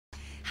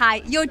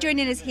Hi, you're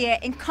joining us here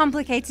in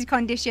complicated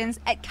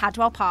conditions at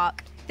Cadwell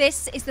Park.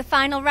 This is the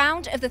final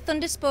round of the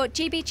Thundersport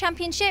GB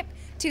Championship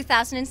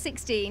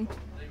 2016.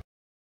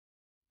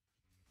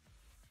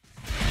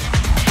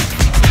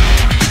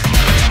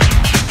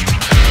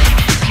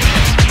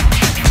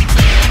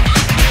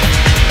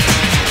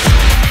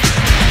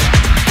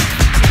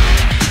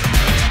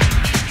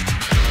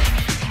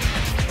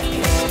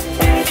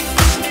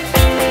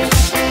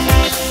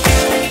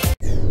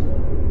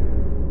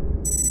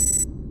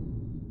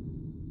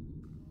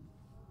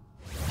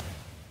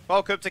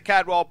 Welcome to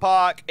Cadwell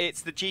Park.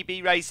 It's the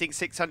GB Racing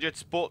 600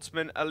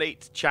 Sportsman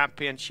Elite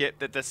Championship,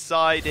 the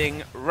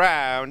deciding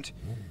round.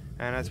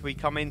 And as we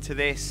come into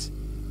this,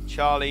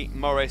 Charlie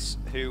Morris,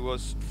 who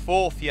was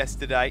 4th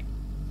yesterday,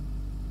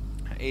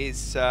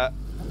 is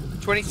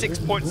 26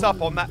 points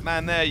up on that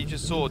man there you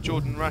just saw,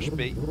 Jordan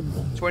Rushby.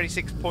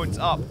 26 points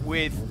up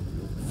with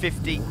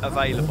 50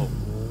 available.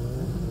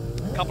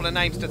 A couple of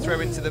names to throw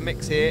into the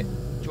mix here.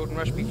 Jordan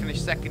Rushby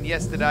finished 2nd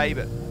yesterday,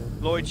 but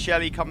Lloyd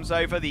Shelley comes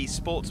over, the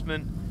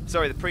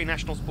the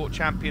pre-national sport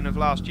champion of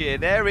last year.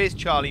 There is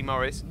Charlie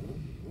Morris.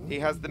 He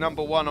has the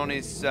 #1 on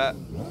his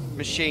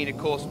machine, of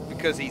course,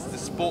 because he's the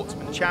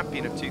Sportsman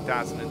champion of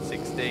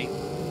 2016.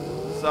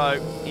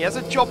 So he has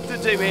a job to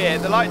do here.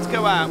 The lights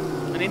go out,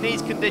 and in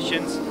these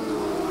conditions,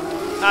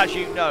 as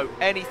you know,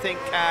 anything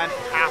can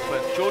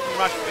happen. Jordan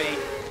Rushby,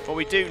 what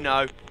we do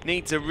know,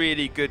 needs a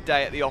really good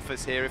day at the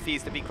office here if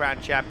he's to be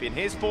crowned champion.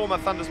 Here's former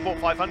Thundersport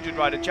 500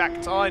 rider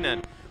Jack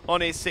Tynan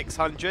on his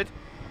 600.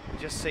 You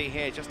just see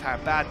here just how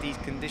bad these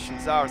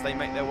conditions are as they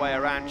make their way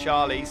around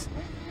Charlie's.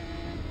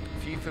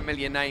 A few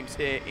familiar names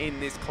here in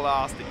this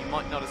class that you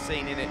might not have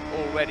seen in it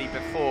already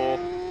before.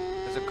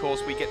 As of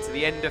course we get to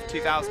the end of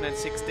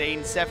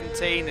 2016,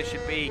 17, there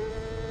should be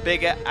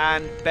bigger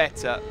and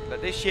better.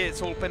 But this year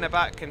it's all been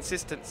about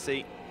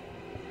consistency.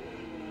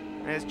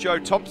 There's Joe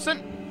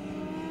Thompson.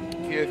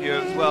 A few of you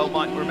as well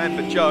might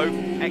remember Joe,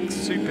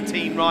 ex-Super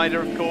Team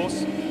rider of course.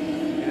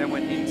 He then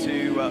went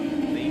into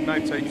the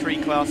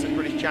Moto3 class at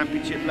British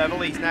Championship level.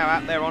 He's now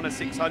out there on a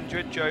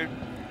 600. Joe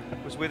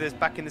was with us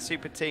back in the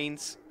Super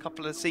Teens a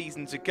couple of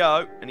seasons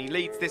ago, and he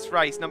leads this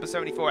race, number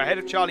 74, ahead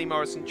of Charlie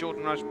Morris and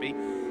Jordan Rushby.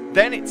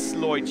 Then it's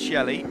Lloyd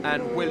Shelley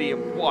and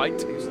William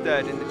White, who's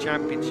 3rd in the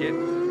championship.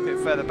 A bit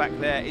further back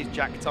there is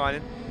Jack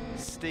Tynan.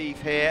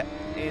 Steve here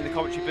in the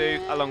commentary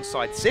booth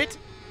alongside Sid.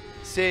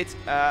 Sid,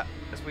 as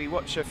we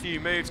watch a few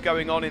moves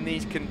going on in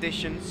these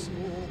conditions.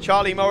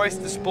 Charlie Morris,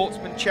 the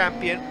Sportsman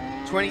champion,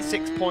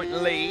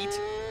 26-point lead.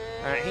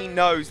 He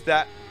knows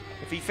that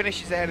if he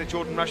finishes ahead of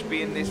Jordan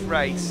Rushby in this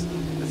race,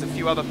 there's a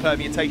few other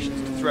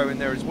permutations to throw in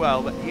there as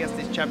well, that he has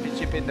this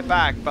championship in the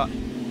bag. But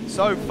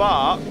so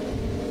far,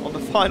 on the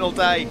final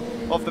day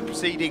of the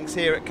proceedings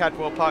here at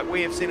Cadwell Park,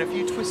 we have seen a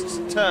few twists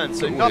and turns,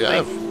 so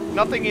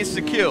nothing is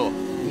secure.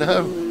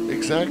 No,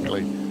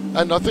 exactly.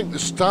 And I think the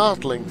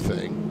startling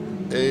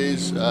thing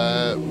is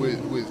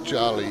with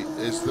Charlie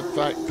is the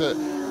fact that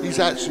he's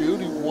actually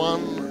only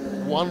won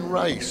one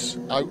race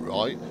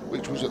outright,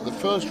 which was at the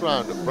first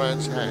round at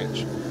Brands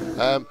Hatch.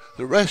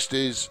 The rest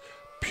is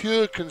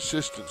pure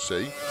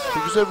consistency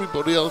because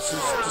everybody else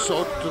has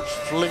decided to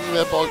fling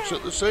their bikes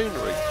at the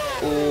scenery,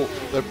 or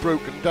they're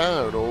broken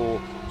down,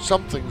 or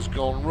something's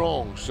gone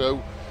wrong.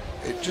 So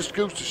it just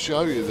goes to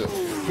show you that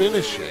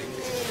finishing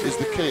is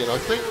the key. And I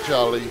think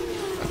Charlie,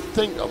 I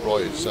think I'm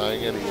right in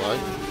saying anyway,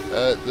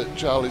 that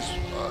Charlie's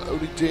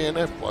only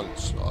DNF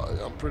once.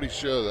 I'm pretty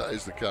sure that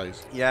is the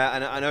case. Yeah,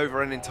 and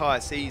over an entire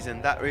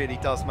season, that really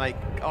does make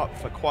up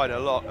for quite a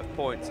lot of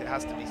points. It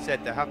has to be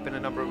said, there have been a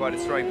number of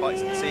riders throwing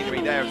bikes at the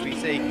scenery there, as we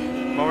see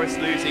Morris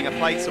losing a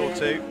place or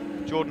two.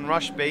 Jordan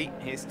Rushby,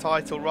 his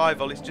title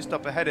rival, is just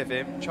up ahead of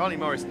him. Charlie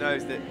Morris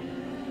knows that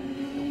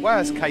the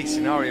worst case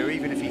scenario,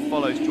 even if he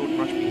follows Jordan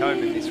Rushby home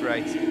in this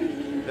race,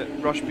 that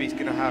Rushby's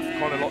going to have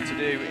quite a lot to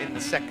do in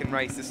the second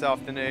race this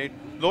afternoon.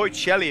 Lloyd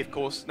Shelley, of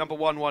course, number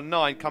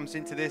 119, comes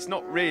into this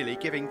not really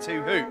giving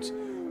two hoots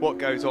what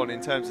goes on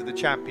in terms of the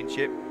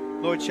championship.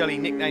 Lloyd Shelley,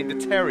 nicknamed the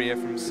Terrier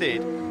from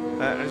Sid,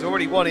 has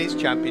already won his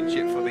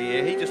championship for the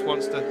year. He just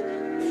wants to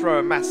throw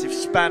a massive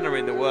spanner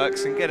in the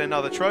works and get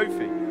another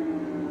trophy.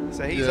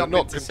 So he's up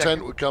not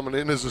content with coming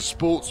in as a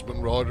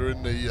sportsman rider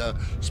in the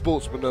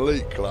Sportsman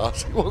Elite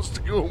class. He wants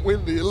to go and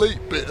win the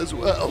Elite bit as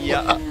well.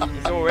 Yeah,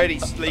 he's already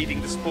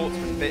leading the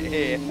Sportsman bit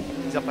here.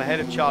 He's up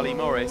ahead of Charlie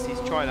Morris. He's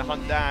trying to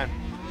hunt down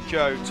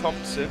Joe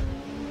Thompson.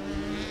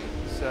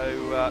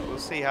 So we'll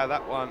see how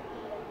that one.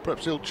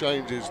 Perhaps he'll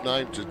change his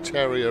name to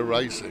Terrier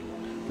Racing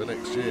for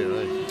next year,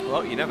 eh?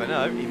 Well, you never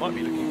know. He might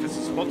be looking for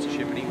some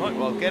sponsorship, and he might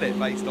well get it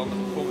based on the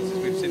performances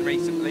we've seen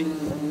recently.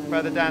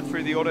 Further down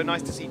through the order,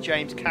 nice to see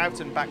James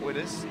Cowton back with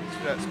us.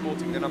 He's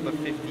sporting the number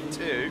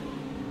 52.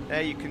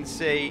 There you can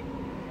see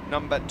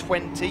number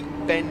 20,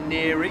 Ben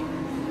Neary.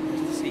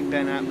 Nice to see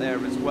Ben out there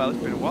as well.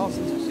 It's been a while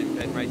since we've seen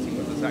Ben racing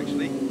with us,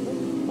 actually.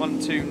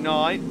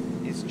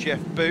 129 is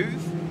Jeff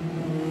Booth.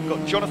 We've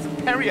got Jonathan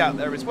Perry out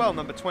there as well,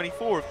 number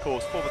 24, of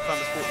course, former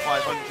Thundersport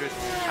 500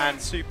 and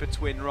Super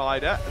Twin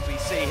rider. As we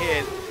see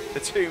here, the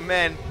two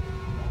men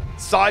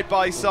Side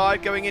by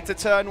side going into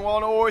turn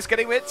 1. Oh, it's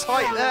getting a bit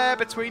tight there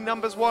between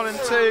numbers 1 and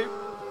 2.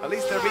 At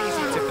least they're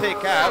easy to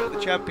pick out, the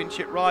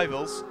championship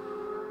rivals,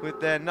 with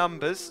their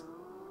numbers.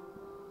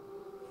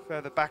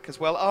 Further back as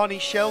well, Arnie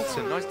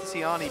Shelton. Nice to see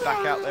Arnie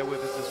back out there with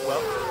us as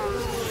well.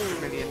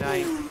 Familiar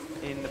name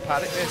in the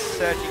paddock. There's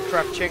Sergei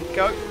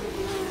Kravchenko,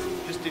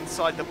 just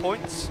inside the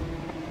points.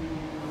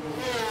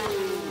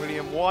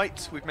 William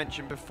White, we've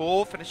mentioned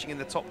before, finishing in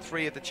the top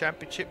 3 of the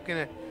championship.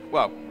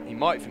 Well, he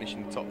might finish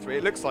in the top 3.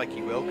 It looks like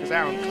he will, because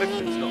Aaron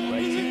Clifton's not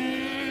racing.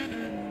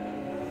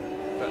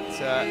 But,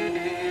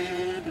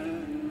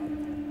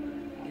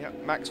 yeah,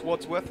 Max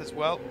Wadsworth as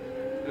well.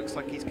 Looks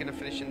like he's going to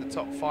finish in the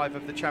top 5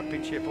 of the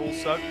championship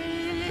also.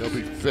 He'll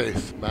be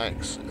 5th,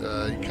 Max.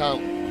 He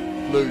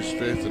can't lose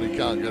 5th, and he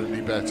can't get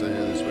any better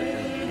here this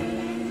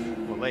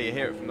weekend. Well, there you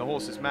hear it from the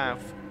horse's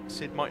mouth.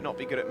 Sid might not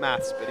be good at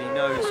maths, but he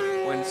knows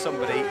when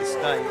somebody is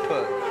staying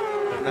put.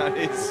 And that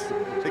is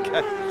the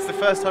case. It's the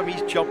first time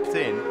he's jumped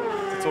in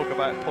to talk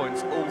about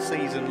points all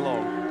season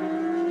long.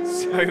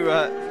 So,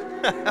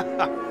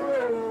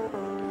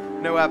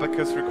 no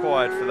abacus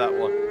required for that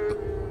one.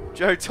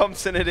 Joe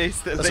Thompson it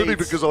is that leads. That's only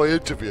because I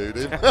interviewed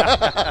him.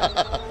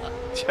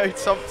 Joe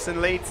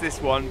Thompson leads this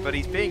one, but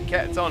he's being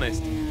kept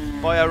honest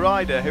by a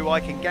rider who I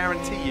can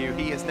guarantee you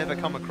he has never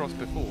come across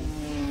before.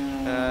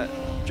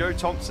 Joe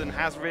Thompson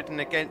has ridden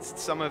against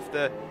some of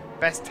the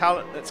best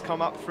talent that's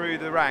come up through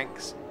the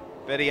ranks,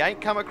 but he ain't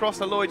come across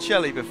a Lloyd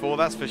Shelley before,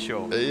 that's for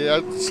sure. He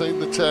hasn't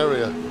seen the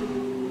Terrier.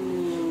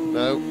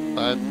 No,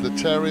 and the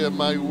Terrier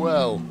may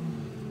well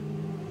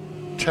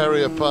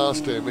Terrier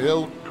past him.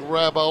 He'll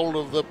grab hold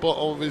of the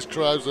bottom of his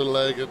trouser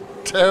leg and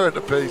tear it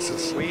to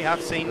pieces. We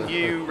have seen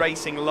new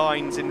racing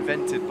lines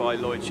invented by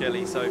Lloyd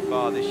Shelley so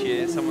far this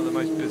year, some of the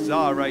most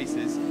bizarre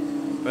races,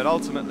 but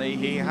ultimately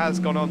he has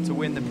gone on to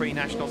win the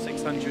pre-national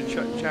 600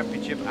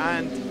 championship,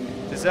 and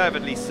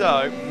deservedly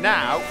so.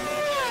 Now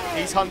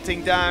he's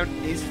hunting down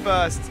his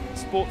first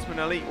Sportsman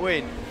Elite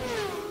win.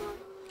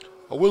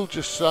 I will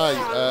just say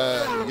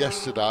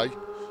yesterday,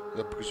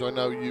 because I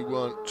know you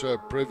weren't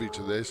privy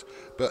to this,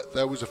 but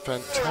there was a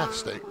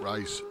fantastic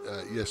race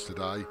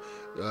yesterday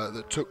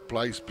that took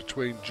place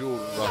between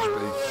Jordan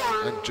Rushby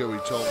and Joey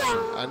Thompson,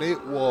 and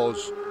it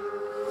was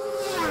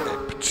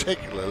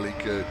particularly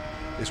good.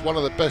 It's one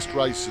of the best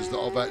races that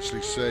I've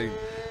actually seen.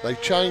 They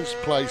changed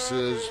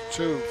places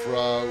to and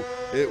fro.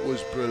 It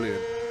was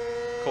brilliant.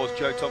 Of course,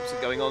 Joe Thompson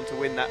going on to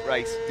win that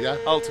race. Yeah.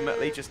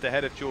 Ultimately, just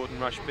ahead of Jordan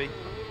Rushby.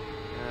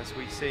 As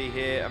we see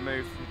here, a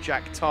move from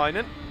Jack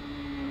Tynan.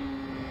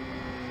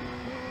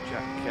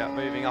 Jack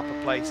moving up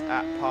a place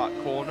at Park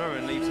Corner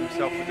and leaves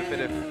himself with a bit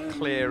of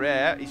clear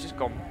air. He's just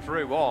gone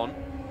through on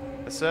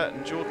a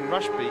certain Jordan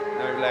Rushby,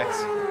 no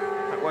less.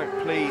 That won't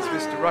please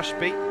Mr.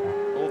 Rushby,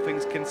 all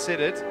things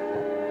considered.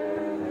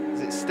 As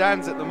it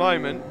stands at the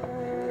moment,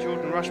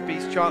 Jordan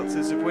Rushby's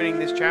chances of winning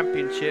this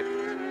championship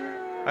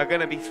are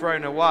going to be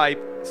thrown away.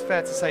 It's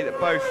fair to say that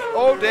both,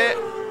 oh dear,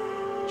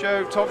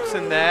 Joe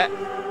Thompson there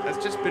has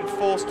just been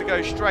forced to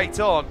go straight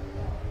on.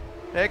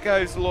 There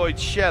goes Lloyd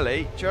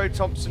Shelley. Joe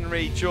Thompson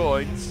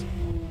rejoins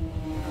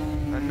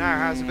and now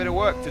has a bit of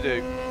work to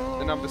do.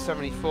 The number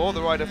 74,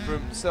 the rider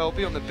from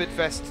Selby on the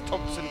Bidvest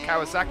Thompson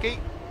Kawasaki.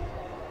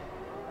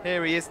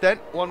 Here he is then,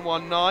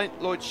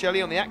 119, Lloyd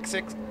Shelley on the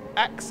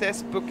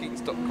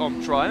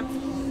accessbookings.com Triumph.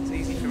 It's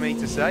easy for me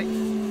to say.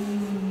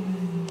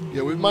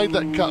 Yeah, we've made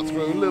that cut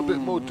through a little bit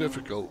more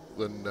difficult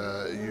than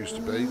it used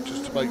to be,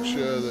 just to make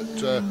sure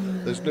that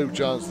there's no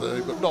chance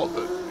that, but not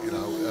that, you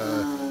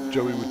know,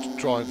 Joey would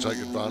try and take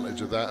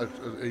advantage of that.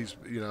 He's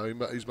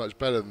much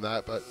better than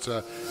that, but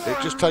it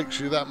just takes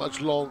you that much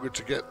longer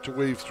to get to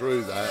weave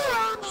through that,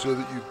 so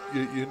that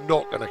you're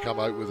not going to come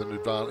out with an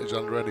advantage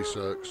under any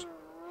circs.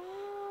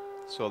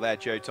 Saw there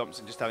Joe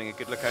Thompson just having a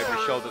good look over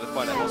his shoulder to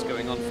find out what's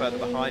going on further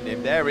behind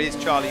him. There is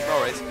Charlie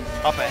Morris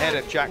up ahead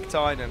of Jack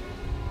Tynan.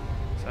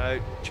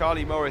 So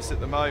Charlie Morris at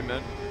the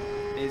moment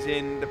is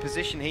in the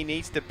position he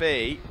needs to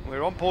be.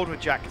 We're on board with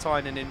Jack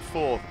Tynan in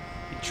 4th.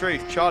 In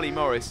truth, Charlie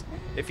Morris,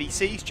 if he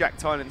sees Jack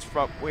Tynan's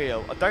front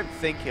wheel, I don't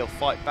think he'll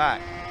fight back.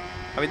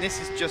 I mean,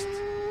 this is just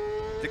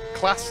the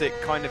classic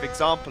kind of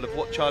example of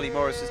what Charlie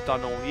Morris has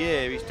done all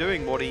year. He's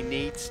doing what he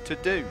needs to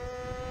do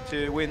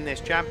to win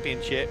this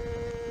championship.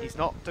 He's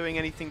not doing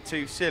anything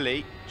too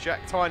silly.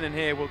 Jack Tynan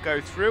here will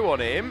go through on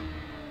him.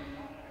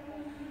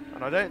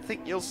 And I don't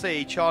think you'll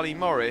see Charlie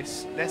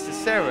Morris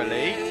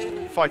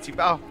necessarily fighting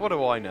back. Oh, what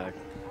do I know?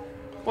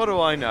 What do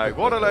I know?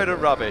 What a load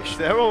of rubbish.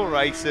 They're all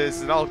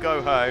racers, and I'll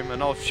go home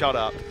and I'll shut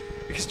up.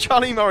 Because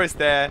Charlie Morris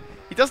there,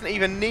 he doesn't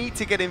even need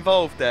to get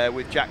involved there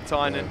with Jack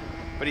Tynan,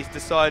 but he's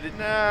decided,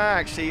 nah,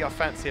 actually, I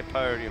fancy a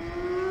podium,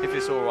 if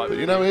it's all right. But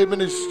you know, him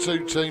and his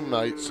 2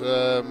 teammates,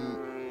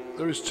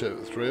 there is 2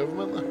 or 3 of them,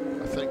 isn't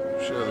there? I think,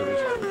 sure there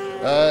is.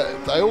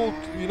 They all,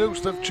 you know,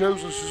 they've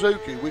chosen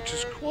Suzuki, which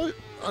is quite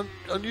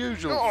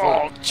unusual.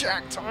 Oh,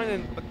 Jack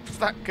Tynan,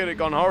 that could have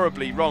gone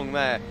horribly wrong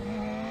there.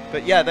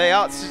 But yeah, they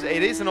are.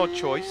 It is an odd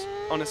choice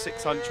on a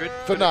 600.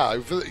 For now,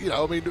 you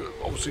know, I mean,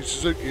 obviously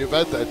Suzuki have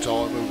had their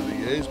time over the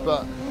years,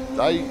 but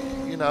they,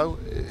 you know,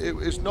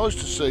 it's nice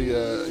to see,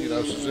 you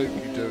know,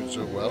 Suzuki doing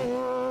so well.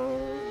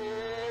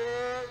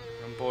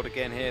 On board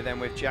again here then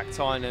with Jack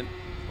Tynan.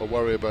 I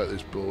worry about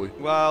this boy.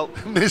 Well,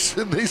 in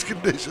these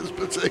conditions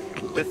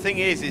particularly. The thing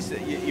is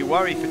that you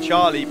worry for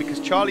Charlie, because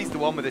Charlie's the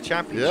one with the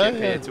championship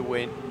here to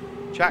win.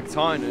 Jack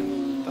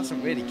Tynan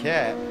doesn't really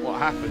care what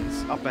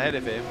happens up ahead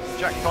of him.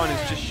 Jack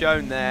Tynan's just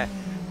shown there,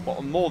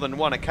 on more than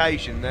one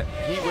occasion, that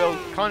he will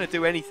kind of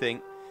do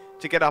anything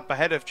to get up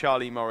ahead of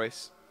Charlie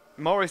Morris.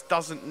 Morris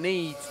doesn't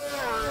need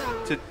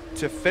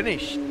to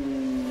finish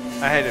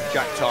ahead of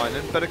Jack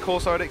Tynan, but of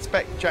course I would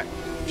expect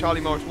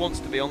Charlie Morris wants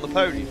to be on the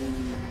podium.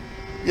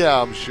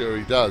 Yeah, I'm sure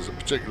he does, and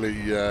particularly,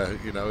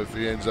 you know, if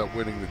he ends up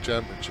winning the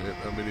championship.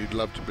 I mean, he'd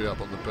love to be up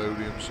on the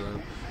podium, so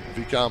if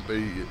he can't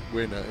be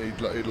winner,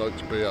 he'd like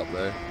to be up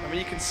there. I mean,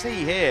 you can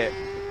see here,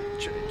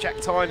 Jack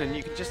Tynan,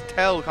 you can just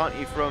tell, can't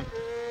you, from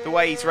the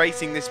way he's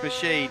racing this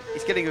machine.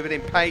 He's getting a bit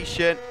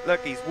impatient.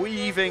 Look, he's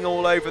weaving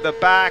all over the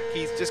back.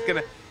 He's just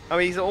going to, I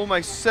mean, he's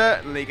almost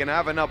certainly going to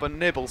have another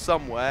nibble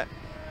somewhere.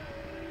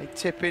 They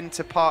tip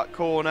into Park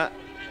Corner.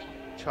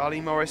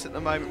 Charlie Morris at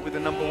the moment with the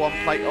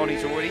 #1 plate on.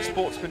 He's already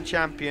Sportsman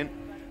champion.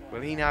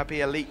 Will he now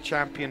be Elite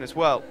champion as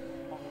well?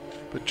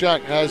 But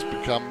Jack has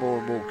become more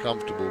and more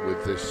comfortable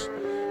with this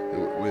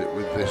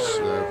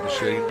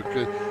machine,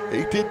 because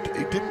he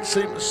didn't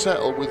seem to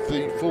settle with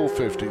the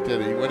 450,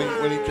 did he? When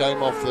he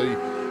came off the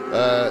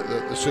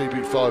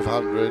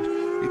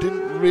CB500, he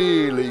didn't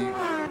really,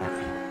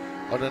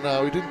 I don't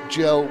know, he didn't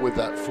gel with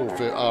that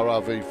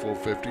RRV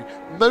 450.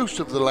 Most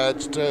of the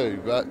lads do,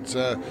 but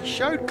he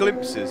showed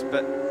glimpses,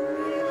 but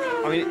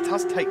I mean, it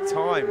does take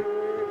time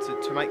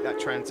to make that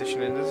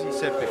transition, and as you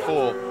said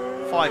before,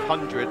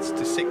 500s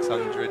to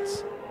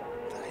 600s,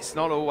 it's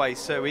not always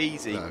so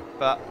easy. No.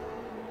 But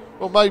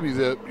well, maybe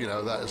you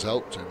know, that has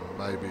helped him,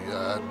 maybe,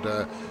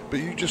 and but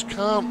you just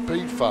can't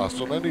be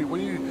fast on any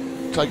when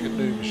you take a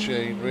new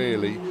machine.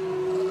 Really,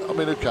 I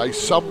mean, okay,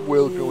 some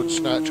will go and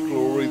snatch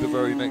glory the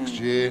very next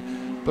year,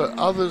 but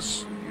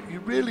others,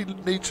 you really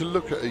need to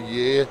look at a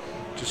year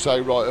to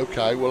say, right,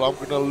 okay, well, I'm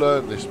going to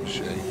learn this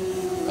machine.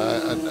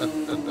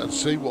 And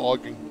see what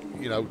I can,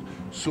 you know,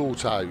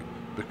 sort out,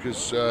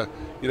 because you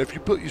know, if you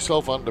put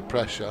yourself under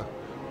pressure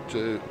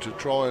to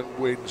try and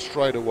win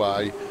straight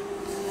away,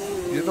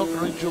 you're not going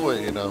to enjoy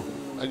it, you know.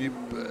 And you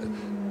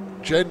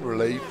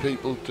generally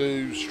people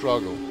do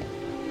struggle.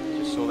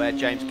 Just saw there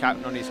James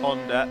Captain on his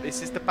Honda.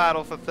 This is the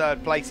battle for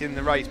third place in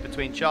the race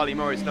between Charlie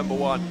Morris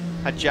 #1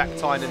 and Jack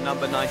Tynan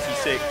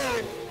 #96.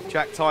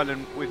 Jack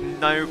Tynan with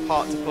no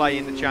part to play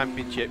in the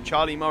championship.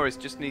 Charlie Morris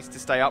just needs to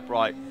stay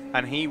upright,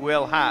 and he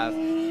will have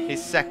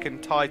his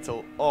second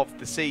title of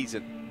the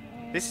season.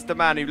 This is the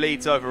man who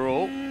leads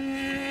overall,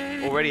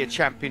 already a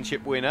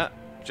championship winner,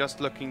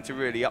 just looking to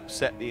really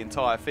upset the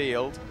entire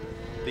field.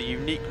 The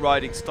unique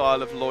riding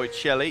style of Lloyd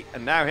Shelley,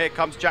 and now here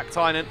comes Jack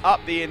Tynan up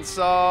the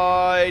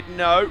inside.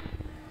 No,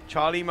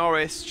 Charlie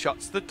Morris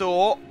shuts the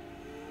door.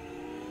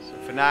 So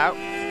for now, the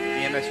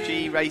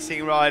MSG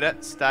racing rider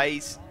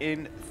stays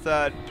in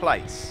third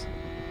place.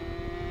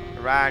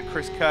 Around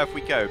Chris Curve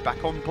we go,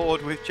 back on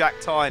board with Jack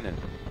Tynan.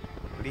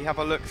 Will he have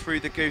a look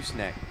through the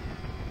gooseneck,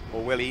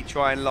 or will he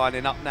try and line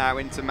it up now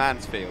into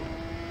Mansfield?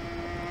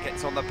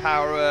 Gets on the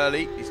power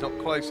early. He's not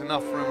close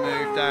enough for a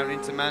move down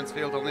into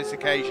Mansfield on this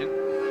occasion.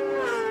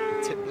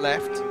 Tip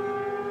left.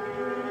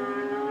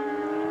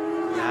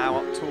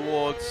 Now up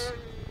towards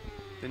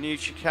the new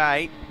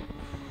chicane.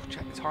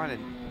 Jack Tynan,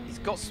 he's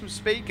got some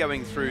speed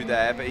going through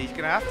there, but he's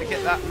going to have to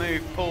get that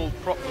move pulled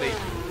properly.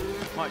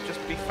 Might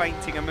just be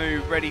feinting a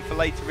move ready for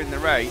later in the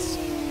race.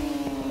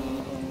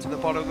 To the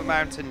bottom of the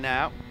mountain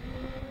now.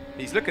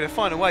 He's looking to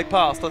find a way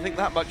past. I think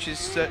that much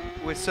is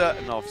we're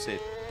certain of,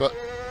 Sid. But,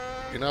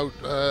 you know,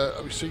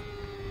 obviously,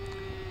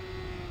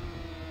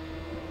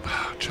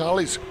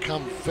 Charlie's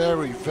come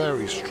very,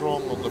 very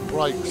strong on the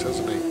brakes,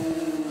 hasn't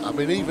he? I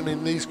mean, even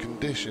in these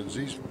conditions,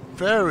 he's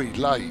very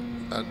late.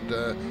 And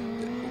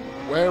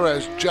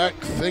whereas Jack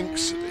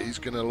thinks he's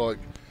going to, like,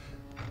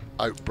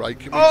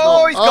 outbrake him, he's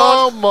gone!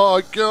 Oh,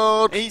 my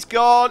God! He's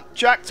gone.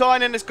 Jack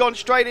Tynan has gone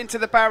straight into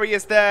the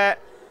barriers there.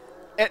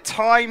 At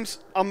times,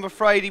 I'm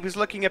afraid he was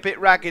looking a bit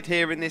ragged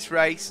here in this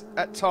race.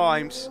 At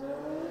times,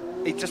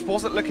 it just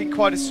wasn't looking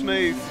quite as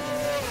smooth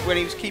when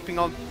he was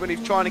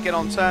trying to get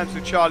on terms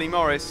with Charlie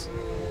Morris.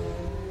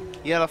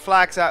 Yellow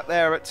flags out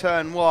there at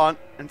turn 1,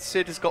 and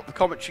Sid has got the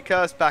commentary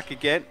curse back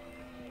again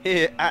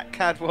here at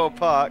Cadwell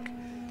Park.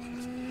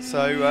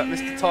 So,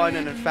 Mr.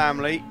 Tynan and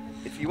family,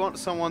 if you want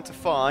someone to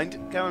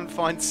find, go and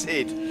find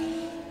Sid.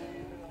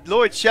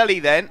 Lloyd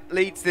Shelley then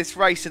leads this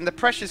race, and the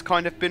pressure's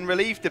kind of been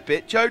relieved a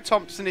bit. Joe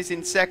Thompson is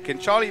in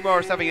second. Charlie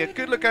Morris having a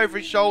good look over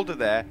his shoulder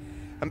there,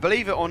 and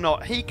believe it or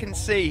not, he can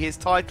see his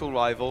title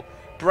rival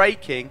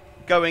braking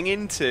going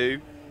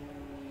into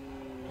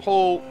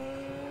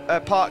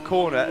Park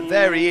Corner.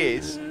 There he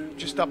is,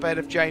 just up ahead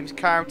of James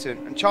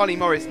Cowton, and Charlie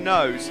Morris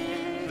knows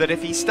that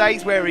if he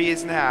stays where he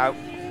is now,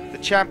 the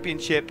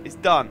championship is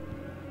done,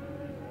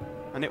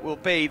 and it will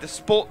be the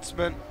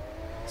Sportsman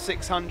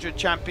 600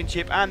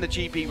 Championship and the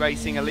GB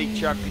Racing Elite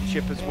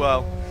Championship as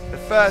well. the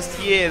first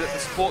year that the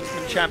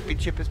Sportsman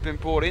Championship has been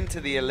brought into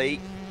the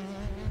Elite.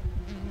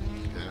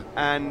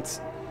 And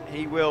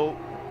he will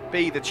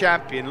be the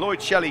champion.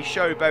 Lloyd Shelley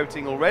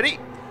showboating already.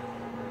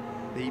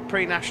 The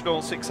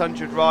pre-national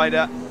 600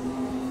 rider.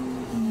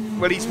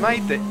 Well, he's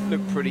made it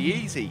look pretty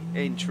easy,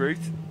 in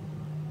truth.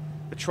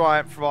 The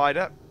Triumph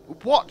rider.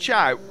 Watch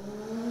out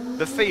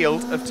the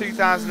field of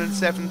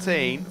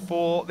 2017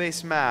 for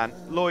this man,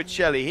 Lloyd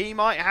Shelley. He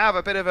might have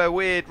a bit of a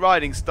weird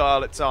riding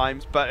style at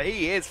times, but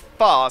he is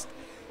fast.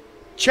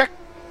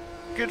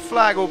 Checkered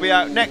flag will be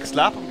out next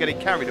lap. I'm getting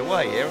carried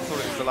away here. I thought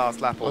it was the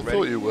last lap already. I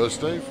thought you were,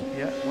 Steve.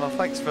 Yeah, well,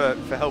 thanks for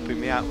helping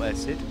me out there,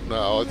 Sid.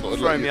 No, I thought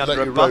Throw me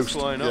under a bus,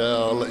 why not? Yeah,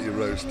 I'll let you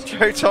roast.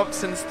 Joe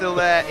Thompson's still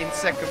there in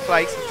second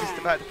place. He's just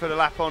about to put a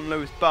lap on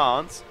Lewis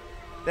Barnes.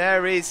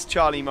 There is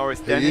Charlie Morris.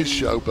 Then He is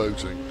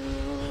showboating.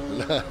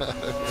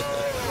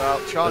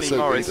 Well, Charlie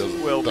Morris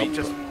will be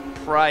just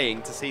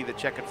praying to see the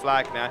checkered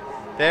flag now.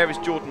 There is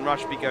Jordan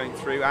Rushby going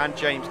through, and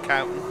James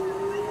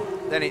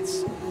Cowton. Then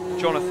it's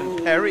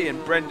Jonathan Perry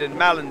and Brendan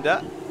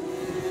Malander.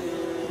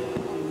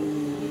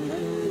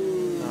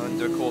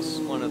 And of course,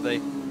 one of the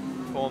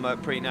former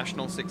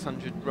pre-national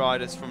 600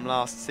 riders from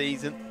last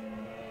season.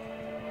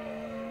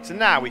 So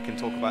now we can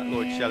talk about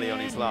Lloyd Shelley on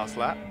his last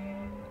lap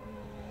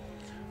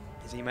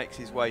as he makes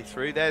his way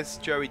through. There's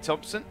Joey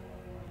Thompson.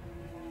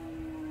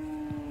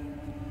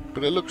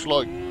 But it looks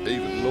like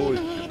even Lloyd,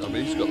 I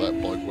mean, he's got that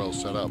bike well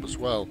set up as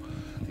well.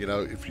 You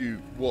know, if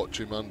you watch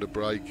him under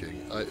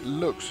braking, it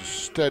looks as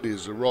steady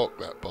as a rock,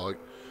 that bike.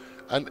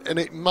 And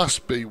it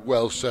must be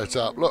well set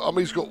up. Look, I mean,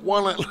 he's got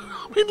one, I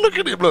mean, look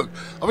at him, look.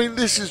 I mean,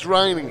 this is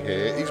raining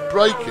here. He's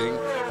braking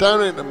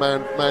down into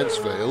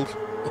Mansfield,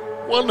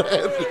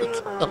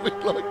 one-handed. I mean,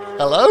 like,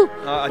 hello?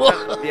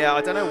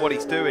 I don't know what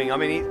he's doing. I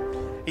mean,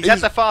 He's had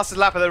the fastest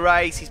lap of the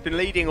race, he's been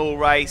leading all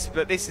race,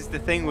 but this is the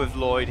thing with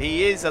Lloyd.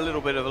 He is a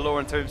little bit of a law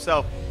unto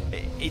himself.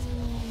 He's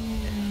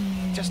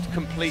just a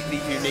completely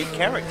unique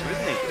character,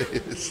 isn't he?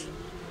 He is.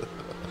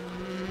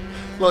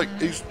 Like,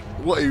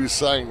 what he was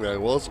saying there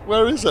was,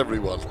 where is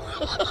everyone?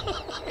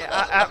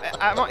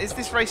 Is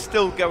this race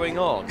still going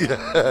on?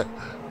 Yeah.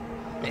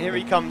 Here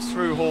he comes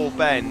through Hall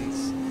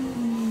Bends.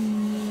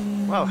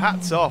 Well,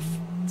 hats off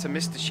to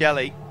Mr.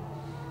 Shelley.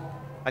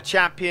 A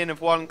champion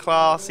of one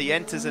class, he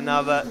enters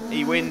another,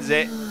 he wins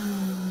it.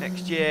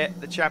 Next year,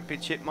 the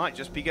championship might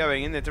just be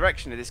going in the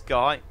direction of this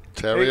guy.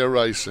 Terrier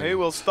Racing. Who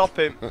will stop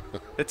him?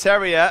 The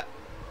Terrier,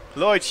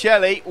 Lloyd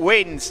Shelley,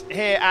 wins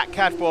here at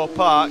Cadwell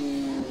Park.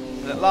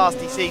 And at last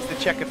he sees the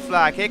checkered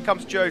flag. Here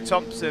comes Joe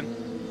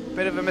Thompson.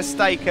 Bit of a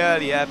mistake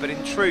earlier, but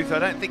in truth, I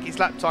don't think his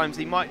lap times,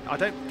 I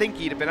don't think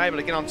he'd have been able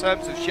to get on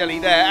terms with Shelley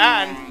there.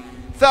 And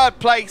third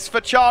place for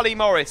Charlie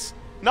Morris,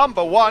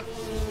 #1.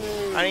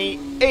 And he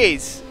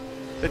is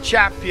the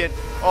champion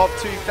of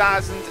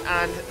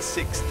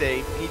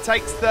 2016. He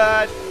takes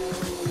third,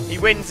 he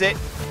wins it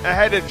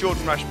ahead of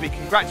Jordan Rushby.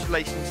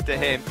 Congratulations to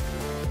him.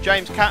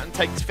 James Catton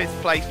takes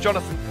 5th place.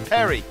 Jonathan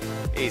Perry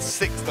is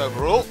 6th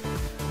overall.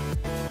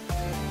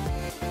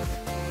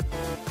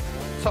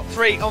 Top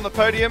 3 on the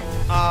podium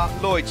are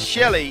Lloyd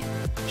Shelley,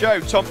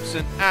 Joe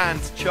Thompson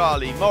and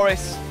Charlie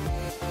Morris.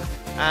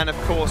 And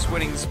of course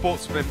winning the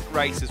Sportsman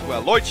race as well.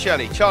 Lloyd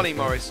Shelley, Charlie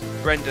Morris,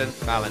 Brendan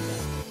Mallon.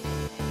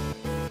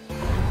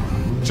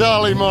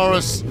 Charlie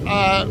Morris,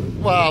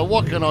 well,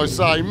 what can I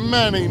say?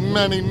 Many,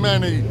 many,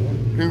 many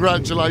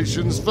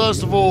congratulations.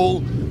 First of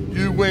all,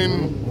 you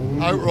win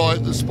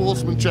outright the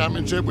Sportsman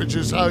Championship, which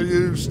is how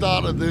you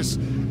started this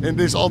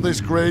on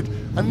this grid,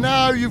 and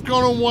now you've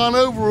gone and won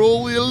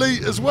overall the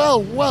Elite as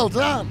well. Well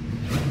done.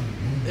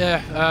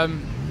 Yeah,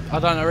 I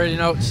don't really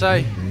know what to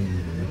say.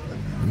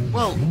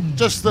 Well,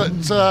 just that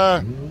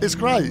it's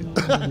great.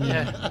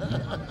 Yeah.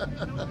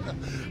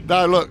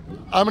 Now look,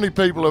 how many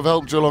people have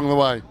helped you along the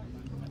way?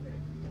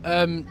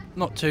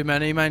 Not too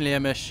many, mainly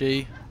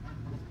MSG.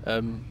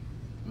 My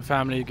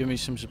family give me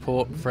some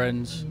support,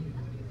 friends,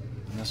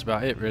 and that's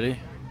about it really.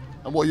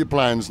 And what are your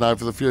plans now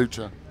for the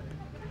future?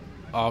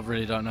 I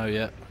really don't know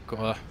yet.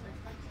 Got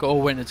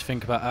all winter to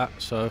think about that,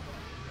 so.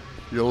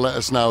 You'll let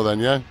us know then,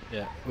 yeah?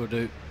 Yeah, we'll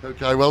do.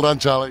 Okay, well done,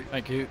 Charlie.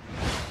 Thank you.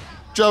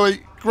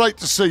 Joey, great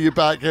to see you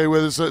back here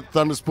with us at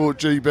Thundersport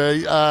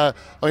GB. I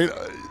mean,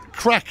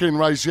 cracking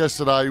race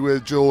yesterday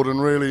with Jordan,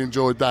 really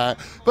enjoyed that.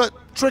 But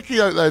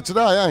tricky out there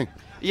today, eh?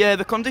 Yeah,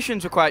 the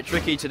conditions were quite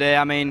tricky today.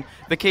 I mean,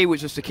 the key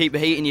was just to keep the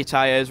heat in your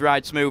tyres,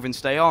 ride smooth and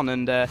stay on,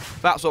 and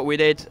that's what we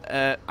did.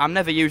 I'm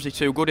never usually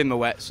too good in the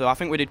wet, so I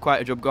think we did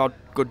quite a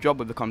good job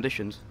with the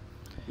conditions.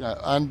 Yeah,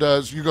 and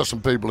you've got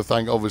some people to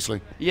thank, obviously.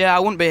 Yeah, I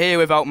wouldn't be here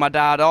without my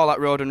dad, All That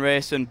Road and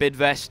Race and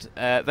Bidvest.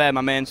 They're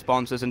my main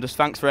sponsors, and just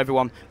thanks for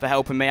everyone for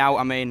helping me out.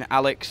 I mean,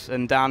 Alex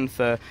and Dan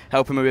for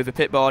helping me with the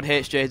pit board,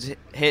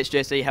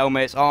 HJC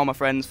helmets, all my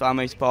friends,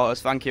 family,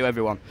 supporters. Thank you,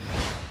 everyone.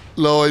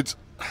 Lloyd,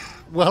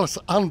 well, it's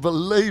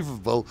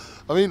unbelievable.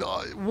 I mean,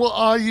 what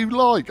are you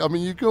like? I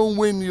mean, you go and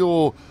win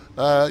your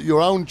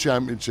own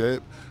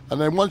championship,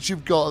 and then once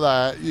you've got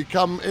that, you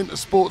come into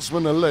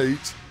Sportsman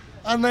Elite,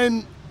 and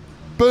then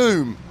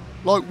boom,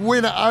 like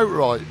win it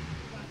outright.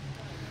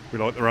 We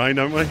like the rain,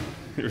 don't we?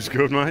 It was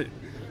good, mate.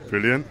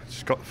 Brilliant.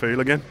 Just got the feel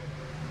again.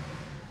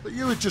 But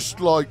you were just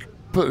like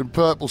putting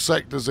purple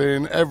sectors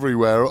in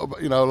everywhere,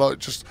 you know, like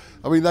just,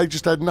 I mean, they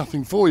just had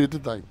nothing for you,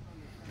 did they?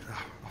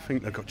 I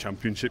think they've got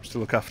championships to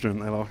look after,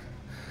 haven't they? Like,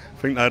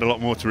 I think they had a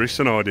lot more to risk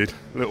than I did.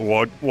 A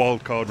little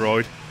wild card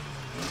ride.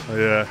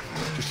 I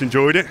just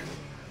enjoyed it.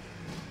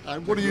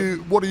 And what are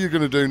you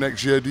going to do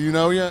next year? Do you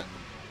know yet?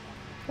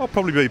 I'll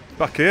probably be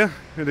back here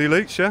at the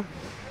Elites, yeah.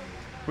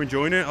 I'm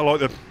enjoying it. I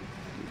like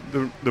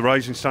the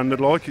racing standard,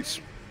 like it's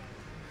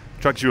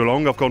drags you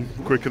along. I've gone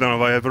quicker than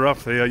I've ever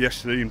have here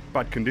yesterday in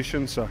bad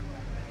conditions. So.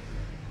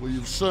 Well,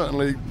 you've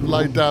certainly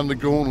laid down the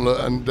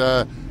gauntlet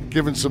and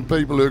given some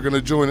people who are going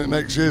to join it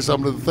next year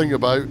something to think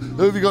about.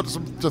 Who have you got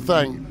to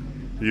thank?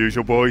 The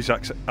usual boys,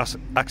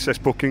 Access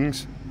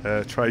Bookings,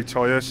 Trade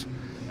Tyres,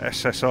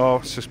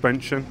 SSR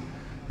Suspension,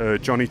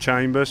 Johnny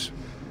Chambers,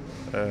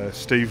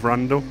 Steve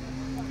Randall,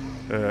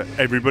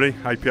 everybody,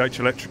 APH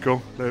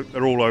Electrical,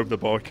 they're all over the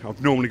bike.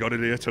 I've normally got it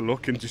here to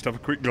look and just have a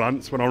quick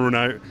glance when I run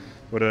out,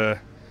 but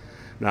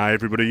nah,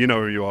 everybody, you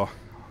know who you are.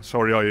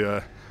 Sorry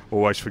I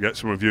always forget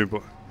some of you,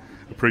 but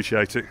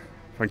appreciate it.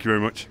 Thank you very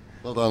much.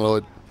 Well done,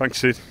 Lloyd. Thanks,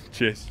 Sid.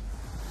 Cheers.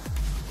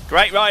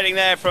 Great riding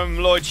there from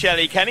Lloyd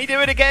Shelley. Can he do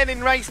it again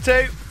in race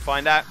 2?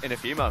 Find out in a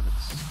few moments.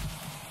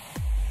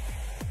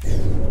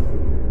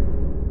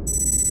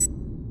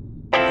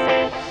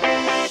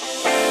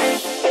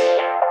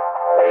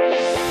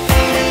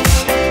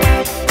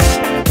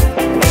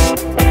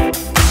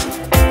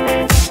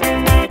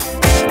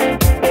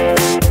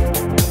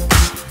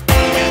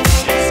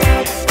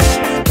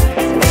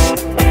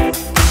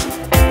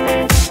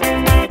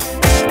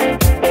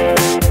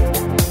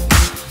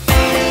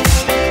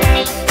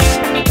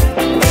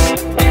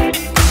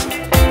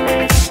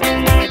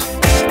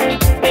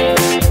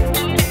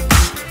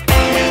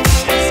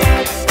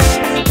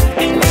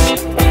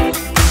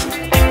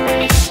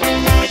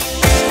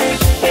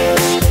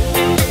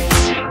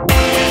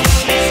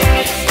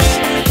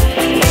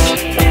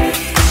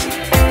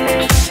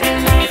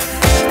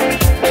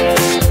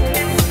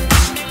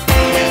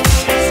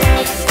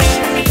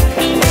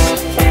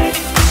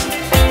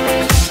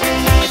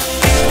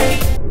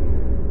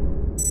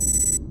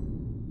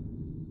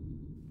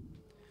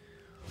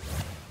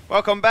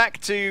 Welcome back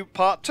to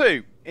part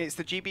 2. It's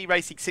the GB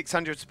Racing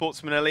 600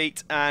 Sportsman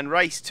Elite and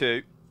race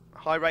 2.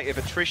 High rate of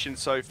attrition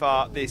so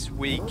far this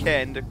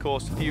weekend. Of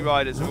course, a few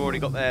riders have already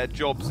got their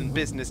jobs and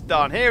business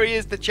done. Here he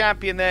is, the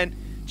champion then,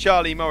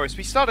 Charlie Morris.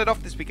 We started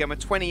off this weekend with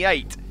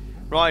 28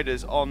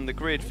 riders on the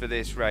grid for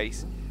this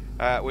race.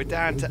 We're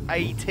down to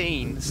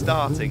 18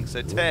 starting,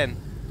 so 10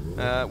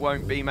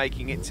 won't be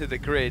making it to the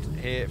grid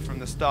here from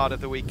the start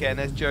of the weekend.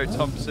 There's Joe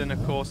Thompson,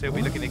 of course, he'll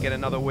be looking to get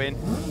another win.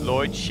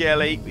 Lloyd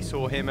Shelley, we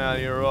saw him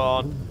earlier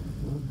on.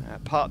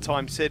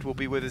 Part-time Sid will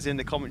be with us in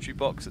the commentary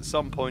box at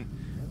some point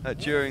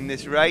during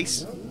this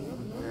race,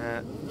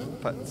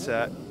 but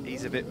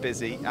he's a bit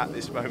busy at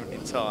this moment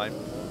in time.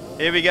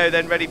 Here we go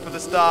then, ready for the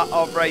start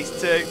of race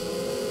 2.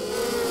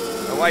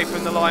 Away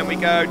from the line we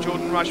go.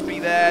 Jordan Rushby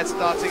there,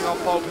 starting on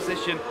pole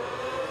position.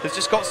 Has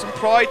just got some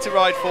pride to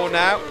ride for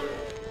now.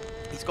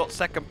 He's got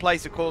second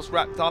place, of course,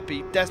 wrapped up.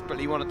 He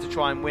desperately wanted to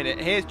try and win it.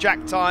 Here's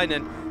Jack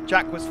Tynan.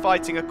 Jack was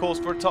fighting, of course,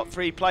 for a top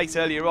 3 place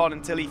earlier on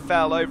until he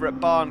fell over at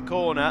Barn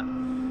Corner.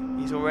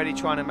 He's already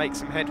trying to make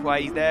some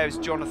headway. There's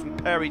Jonathan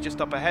Perry just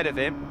up ahead of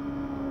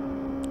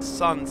him.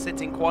 Sun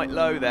sitting quite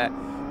low there,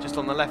 just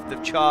on the left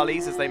of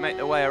Charlie's as they make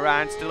their way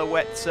around. Still a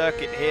wet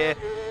circuit here.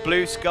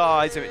 Blue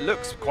skies. It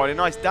looks quite a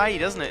nice day,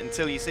 doesn't it,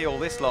 until you see all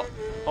this lot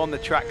on the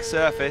track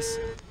surface.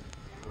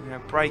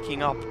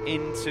 Breaking up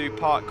into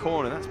Park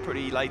Corner. That's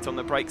pretty late on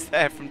the brakes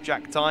there from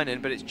Jack Tynan,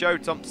 but it's Joe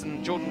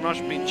Thompson, Jordan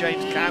Rushby and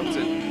James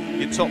Cowton,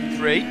 your top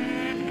 3.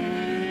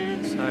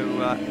 So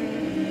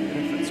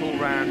difference all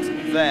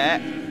round there.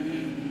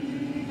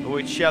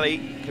 Lloyd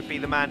Shelley could be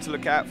the man to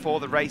look out for,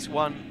 the race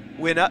 1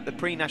 winner, the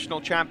pre-national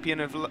champion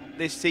of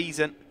this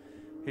season,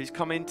 who's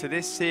come into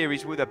this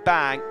series with a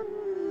bang.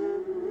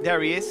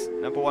 There he is,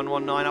 number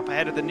 119, up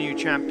ahead of the new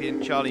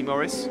champion, Charlie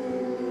Morris.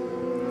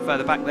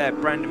 Further back there,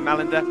 Brandon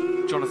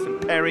Mallender, Jonathan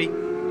Perry.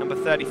 Number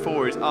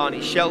 34 is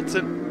Arnie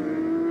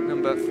Shelton.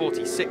 Number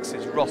 46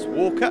 is Ross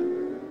Walker.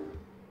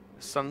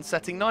 The sun's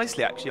setting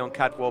nicely actually on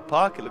Cadwell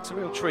Park. It looks a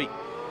real treat,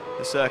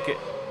 the circuit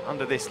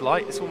under this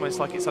light. It's almost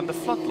like it's under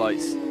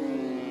floodlights.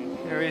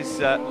 There is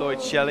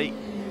Lloyd Shelley,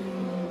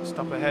 just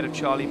up ahead of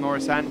Charlie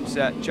Morris and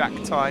Jack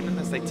Tynan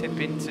as they tip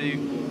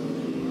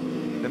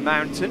into the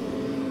mountain.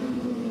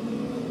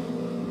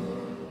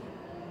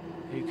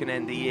 Who can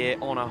end the year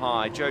on a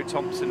high? Joe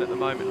Thompson at the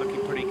moment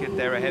looking pretty good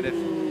there ahead of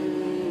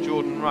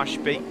Jordan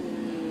Rushby.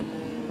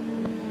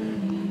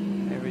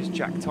 There is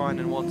Jack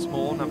Tynan once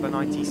more, number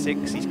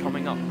 96. He's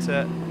coming up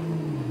to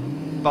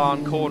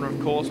Barn Corner, of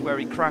course, where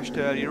he crashed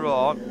earlier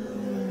on.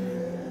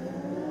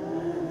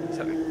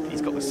 So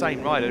he's got the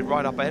same rider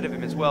right up ahead of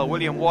him as well.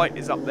 William White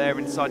is up there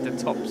inside the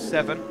top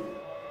 7.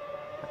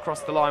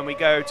 Across the line we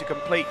go to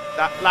complete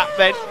that lap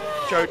then.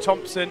 Joe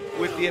Thompson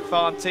with the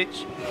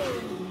advantage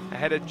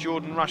ahead of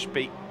Jordan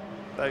Rushby.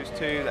 Those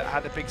two that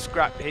had a big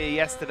scrap here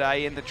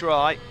yesterday in the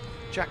dry.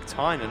 Jack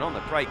Tynan on the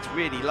brakes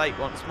really late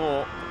once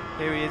more.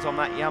 Here he is on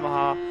that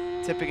Yamaha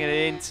tipping it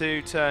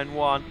into turn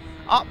 1.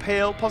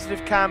 Uphill,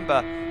 positive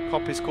camber,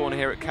 Coppice Corner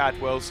here at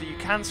Cadwell, so you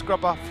can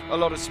scrub off a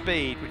lot of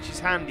speed, which is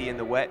handy in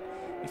the wet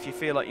if you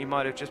feel like you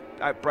might have just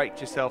outbraked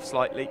yourself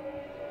slightly.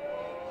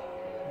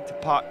 Into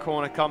Park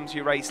Corner comes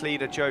your race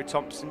leader, Joe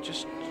Thompson,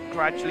 just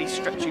gradually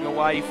stretching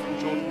away from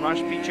Jordan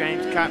Rushby.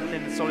 James Captain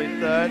in the solid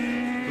third.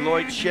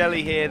 Lloyd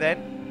Shelley here then.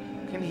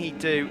 What can he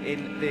do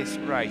in this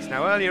race?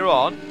 Now earlier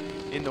on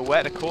in the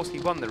wet, of course, he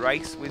won the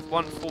race with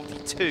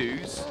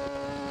 1:42s,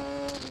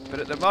 but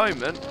at the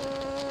moment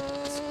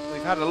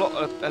we've had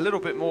a little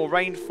bit more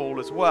rainfall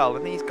as well,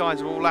 and these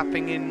guys are all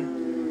lapping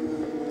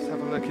in, let's have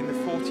a look, in the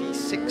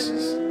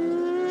 46s.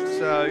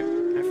 So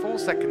they're 4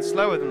 seconds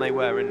slower than they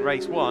were in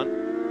race 1.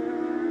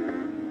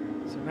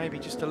 So maybe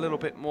just a little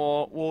bit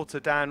more water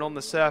down on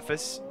the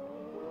surface.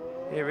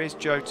 Here is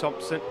Joe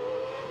Thompson.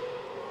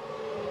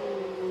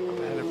 Up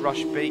ahead of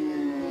Rushby.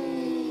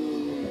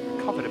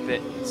 Covered a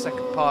bit in the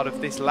second part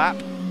of this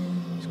lap.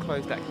 Just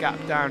closed that gap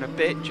down a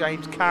bit.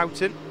 James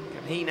Cowton.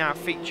 Can he now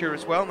feature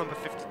as well? Number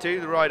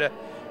 52, the rider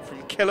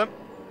from Killam.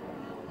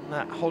 And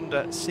that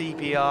Honda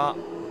CBR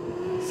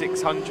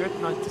 600.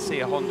 Nice to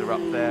see a Honda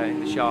up there in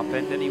the sharp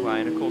end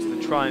anyway. And of course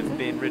the Triumph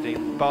being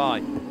ridden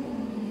by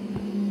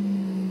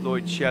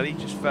Lloyd Shelley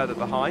just further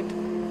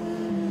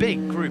behind.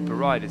 Big group of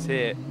riders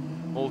here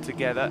all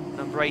together.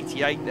 Number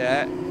 88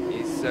 there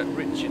is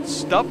Richard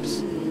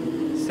Stubbs.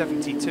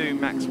 72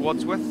 Max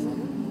Wadsworth,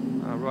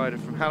 a rider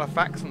from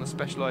Halifax on the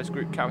Specialised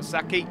Group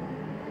Kawasaki.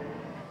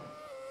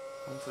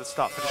 Onto the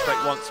start for the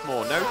straight once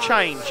more. No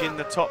change in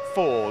the top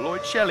 4.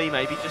 Lloyd Shelley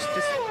maybe just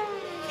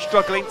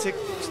struggling to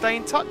stay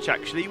in touch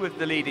actually with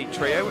the leading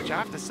trio, which I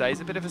have to say is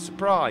a bit of a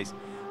surprise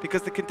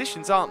because the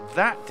conditions aren't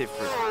that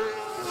different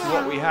to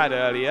what we had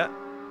earlier.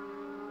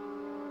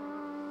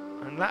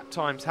 And lap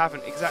times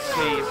haven't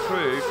exactly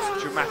improved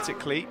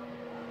dramatically.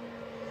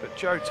 But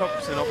Joe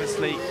Thompson,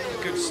 obviously,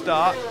 a good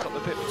start, got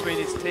the bit between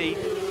his teeth,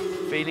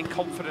 feeling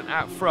confident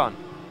out front.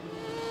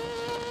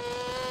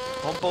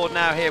 On board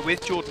now here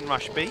with Jordan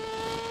Rushby.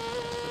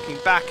 Looking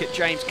back at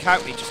James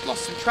Cowton, he just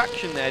lost some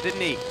traction there,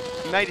 didn't he?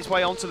 He made his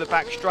way onto the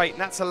back straight,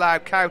 and that's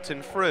allowed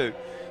Cowton through.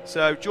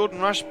 So Jordan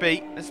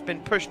Rushby has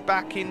been pushed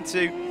back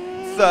into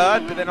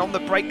third, but then on the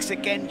brakes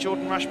again,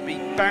 Jordan Rushby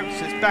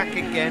bounces back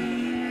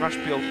again.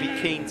 Rushby will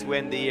be keen to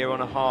end the year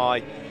on a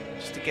high,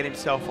 just to get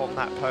himself on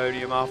that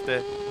podium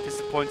after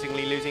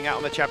disappointingly losing out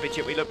on the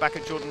championship. We look back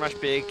at Jordan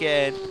Rushby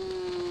again.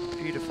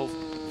 Beautiful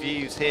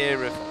views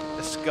here of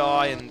the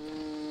sky and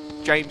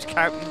James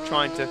Cowton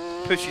trying to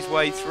push his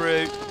way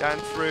through, down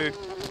through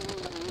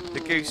the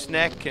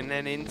gooseneck and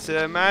then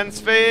into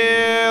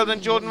Mansfield.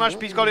 And Jordan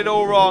Rushby's got it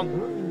all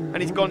wrong.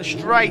 And he's gone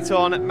straight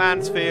on at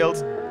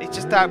Mansfield. He's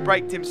just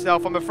outbraked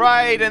himself, I'm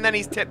afraid. And then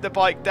he's tipped the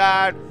bike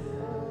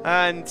down.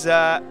 And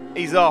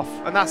he's off.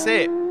 And that's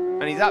it.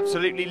 And he's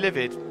absolutely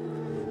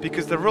livid.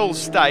 Because the rules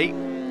state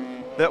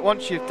that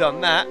once you've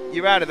done that,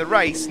 you're out of the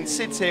race. And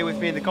Sid's here with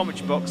me in the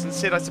commentary box, and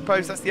Sid, I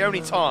suppose that's the only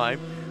time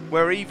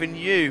where even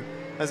you,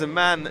 as a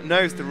man that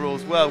knows the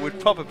rules well, would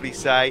probably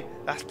say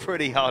that's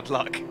pretty hard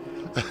luck.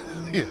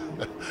 yeah,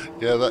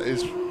 that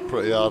is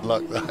pretty hard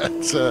luck, that.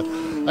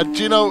 And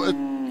do you know,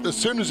 as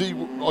soon as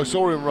I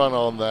saw him run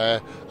on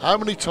there, how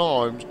many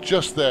times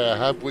just there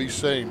have we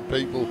seen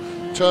people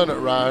turn it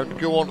around,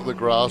 go onto the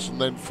grass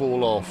and then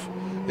fall off?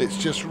 It's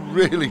just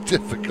really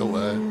difficult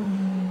there.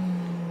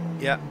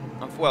 Yeah.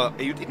 Well,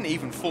 he didn't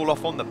even fall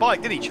off on the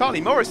bike, did he?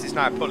 Charlie Morris is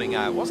now pulling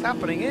out. What's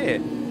happening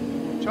here?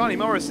 Charlie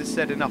Morris has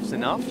said enough's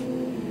enough.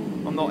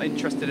 I'm not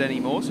interested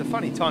anymore. So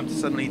funny time to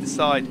suddenly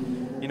decide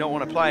you don't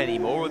want to play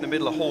anymore in the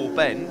middle of Hall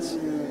Bends.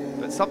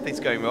 But something's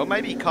going wrong.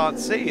 Maybe he can't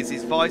see. Is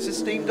his visor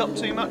steamed up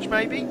too much,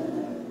 maybe?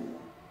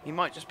 He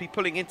might just be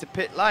pulling into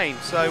pit lane.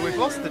 So we've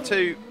lost the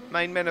 2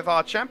 main men of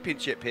our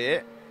championship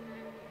here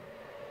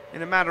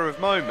in a matter of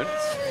moments.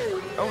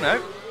 Oh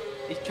no,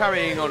 he's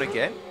carrying on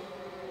again.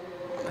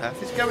 What on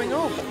earth is going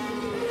on?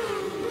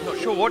 Not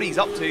sure what he's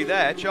up to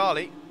there,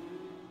 Charlie.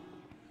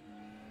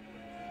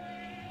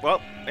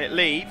 Well, it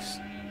leaves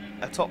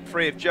a top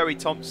 3 of Joey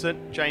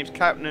Thompson, James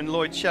Cowton and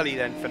Lloyd Shelley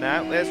then for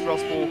now. There's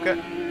Ross Walker,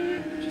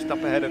 just up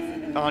ahead of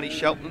Arnie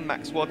Shelton,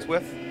 Max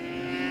Wadsworth.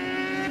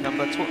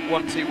 Number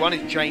 121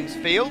 is James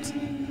Field,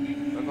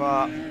 of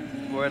our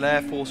Royal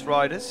Air Force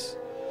riders.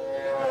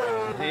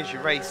 And here's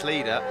your race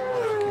leader,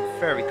 looking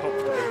very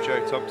comfortable,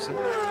 Joe Thompson.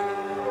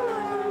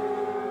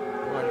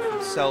 Rider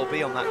from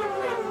Selby on that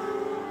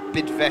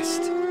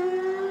Bidvest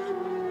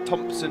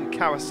Thompson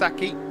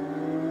Kawasaki.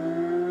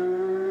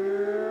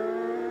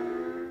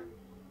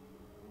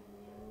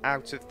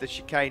 Out of the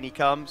chicane he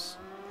comes,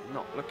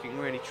 not looking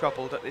really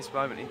troubled at this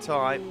moment in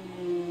time.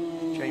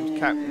 James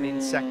Cowton in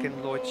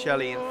second, Lloyd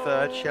Shelley in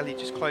third. Shelley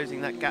just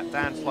closing that gap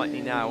down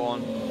slightly now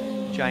on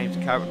James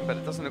Cowton, but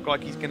it doesn't look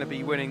like he's going to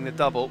be winning the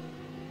double.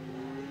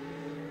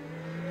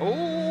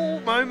 Oh,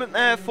 moment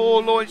there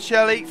for Lloyd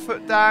Shelley,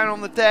 foot down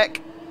on the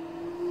deck.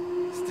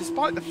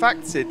 Despite the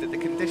fact, Sid, that the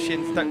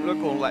conditions don't look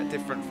all that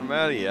different from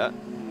earlier,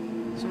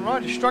 some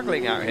riders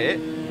struggling out here.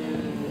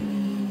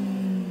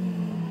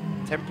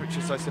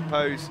 Temperatures, I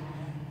suppose,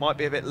 might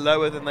be a bit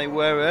lower than they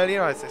were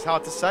earlier. It's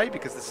hard to say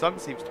because the sun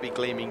seems to be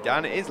gleaming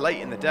down. It is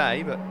late in the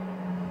day, but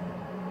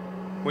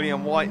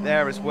William White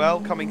there as well,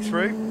 coming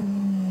through.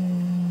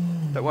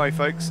 Don't worry,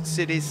 folks.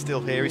 Sid is still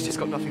here. He's just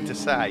got nothing to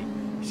say.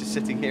 He's just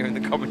sitting here in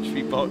the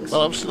commentary box.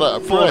 Well, I'm still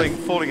out of breath.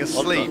 Falling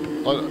asleep.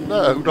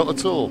 No, not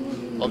at all.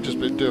 I've just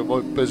been doing my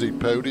busy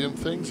podium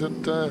things,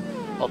 and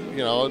I'm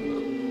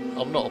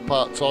not a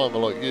part-timer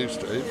like you,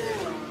 Steve.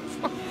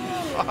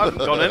 I haven't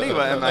gone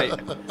anywhere, mate.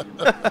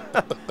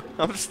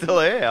 I'm still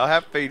here. I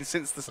have been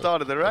since the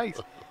start of the race.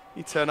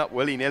 You turn up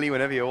willy-nilly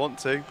whenever you want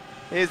to.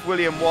 Here's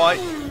William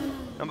White,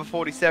 number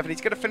 47.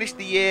 He's going to finish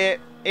the year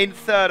in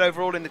third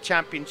overall in the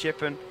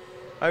championship and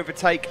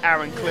overtake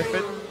Aaron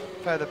Clifford.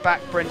 Further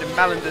back, Brendan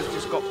Mallander's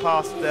just got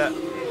past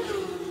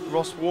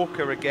Ross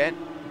Walker again.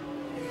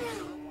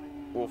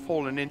 Or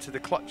fallen into the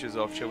clutches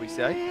of, shall we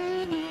say.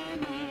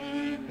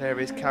 There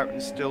is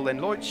Cowton still then.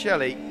 Lloyd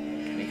Shelley,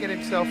 can he get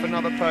himself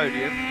another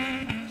podium?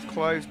 It's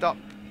closed up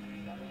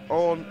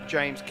on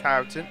James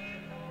Cowton.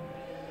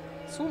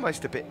 It's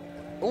almost a bit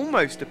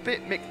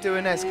Mick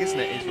Doohan-esque, isn't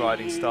it, his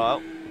riding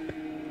style?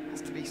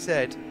 Has to be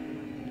said.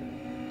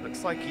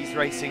 Looks like he's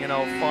racing an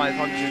old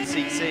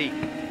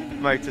 500cc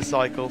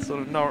motorcycle,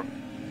 sort of Noric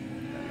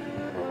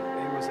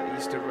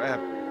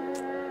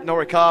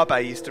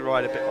Arbe used to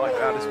ride a bit like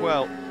that as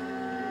well.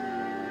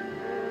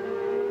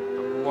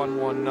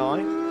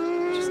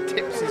 119 just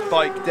tips his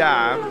bike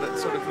down, but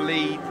sort of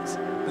leaves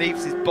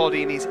his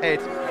body and his head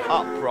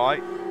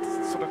upright,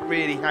 sort of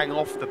really hang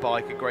off the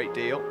bike a great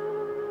deal.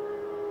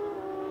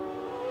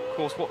 Of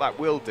course, what that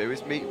will do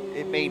is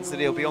it means that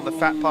he'll be on the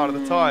fat part of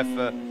the tyre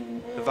for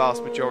the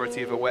vast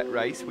majority of a wet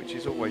race, which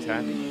is always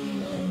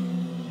handy.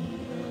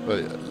 But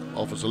it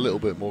offers a little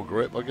bit more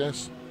grip, I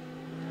guess.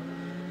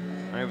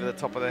 Over the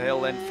top of the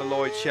hill then for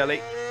Lloyd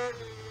Shelley.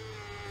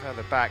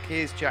 Further back,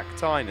 here's Jack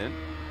Tynan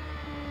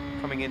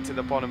coming into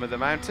the bottom of the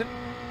mountain.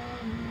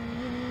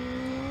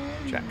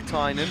 Jack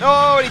Tynan,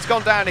 oh, and he's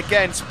gone down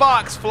again.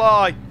 Sparks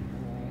fly.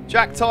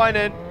 Jack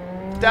Tynan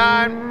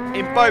down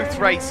in both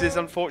races,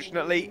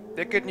 unfortunately.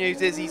 The good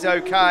news is he's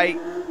okay,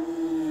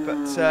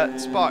 but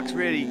Sparks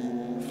really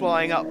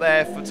flying up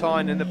there for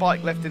Tynan. The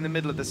bike left in the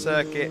middle of the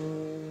circuit.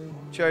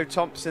 Joe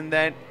Thompson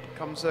then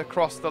comes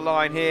across the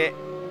line here.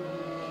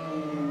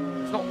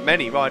 There's not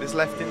many riders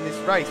left in this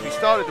race. We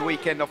started the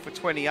weekend off with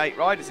 28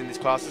 riders in this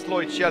class as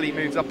Lloyd Shelley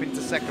moves up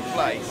into second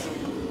place.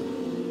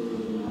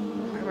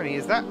 How many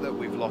is that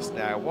we've lost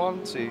now?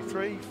 1, 2,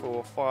 3,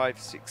 4, 5,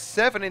 6,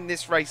 7 in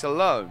this race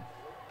alone.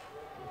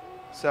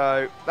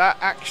 So that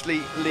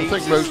actually leaves I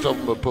think most of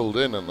them are pulled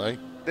in, aren't they?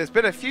 There's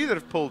been a few that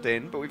have pulled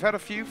in, but we've had a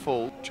few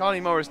fall. Charlie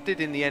Morris did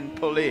in the end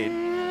pull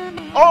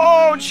in.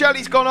 Oh, and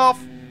Shelley's gone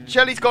off.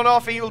 Shelley's gone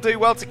off. He'll do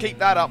well to keep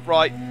that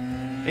upright.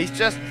 He's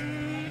just...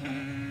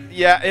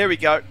 Yeah, here we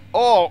go.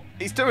 Oh,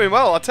 he's doing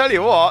well, I'll tell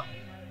you what.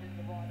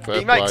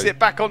 He makes it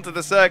back onto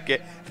the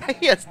circuit.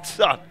 He has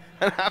done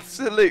an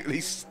absolutely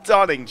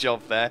stunning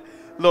job there,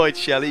 Lloyd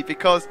Shelley,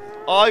 because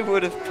I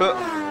would have put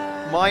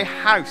my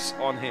house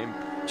on him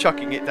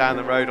chucking it down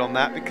the road on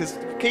that, because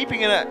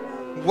keeping it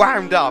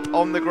wound up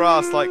on the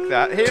grass like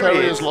that. Here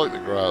Terriers he is. like the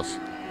grass.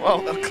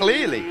 Well,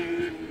 clearly.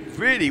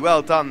 Really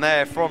well done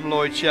there from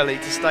Lloyd Shelley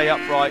to stay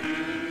upright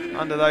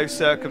under those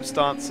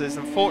circumstances.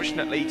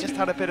 Unfortunately, he just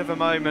had a bit of a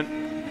moment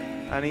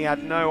and he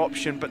had no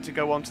option but to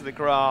go onto the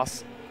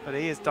grass. But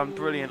he has done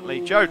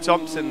brilliantly. Joe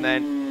Thompson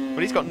then,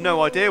 well, he's got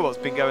no idea what's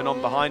been going on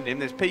behind him.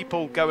 There's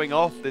people going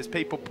off, there's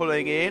people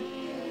pulling in.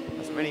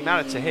 Doesn't really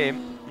matter to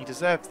him. He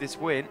deserves this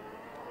win.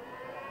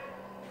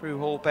 Through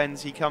Hall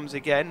Bends he comes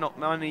again. Not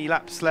many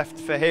laps left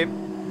for him.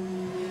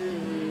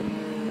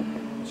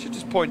 Should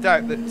just point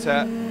out that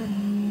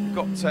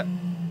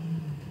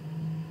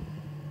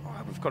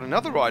we've got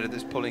another rider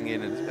that's pulling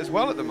in as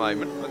well at the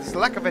moment. But there's a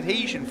lack of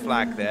adhesion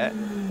flag there.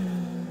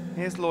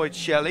 Here's Lloyd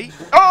Shelley.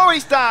 Oh,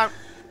 he's down.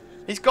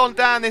 He's gone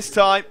down this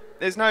time.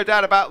 There's no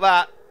doubt about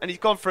that. And he's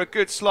gone for a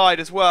good slide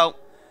as well.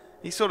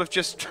 He sort of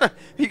just,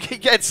 he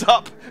gets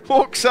up,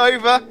 walks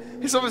over.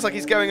 It's almost like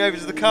he's going over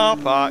to the car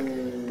park.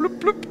 Bloop,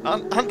 bloop,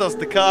 undoes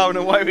the car and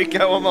away we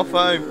go. I'm off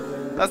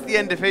home. That's the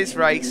end of his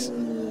race.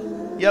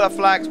 Yellow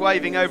flags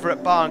waving over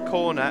at Barn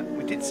Corner.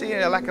 We did see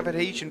a lack of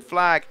adhesion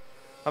flag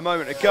a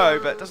moment ago,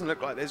 but it doesn't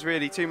look like there's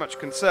really too much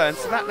concern.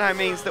 So that now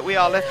means that we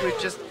are left with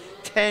just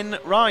 10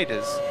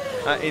 riders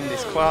in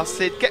this class.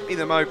 Sid, get me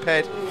the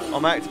moped.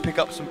 I'm out to pick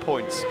up some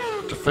points.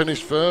 To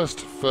finish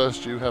first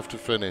you have to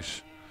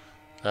finish.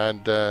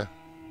 And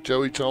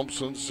Joey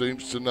Thompson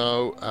seems to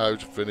know how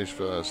to finish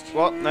first.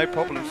 Well, no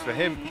problems for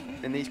him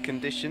in these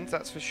conditions,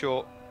 that's for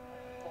sure.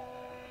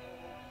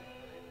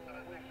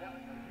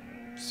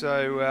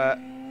 So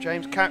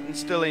James Cowton's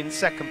still in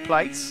second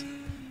place.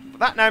 But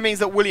that now means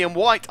that William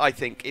White, I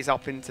think, is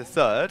up into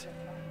third.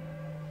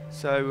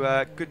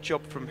 So good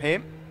job from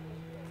him.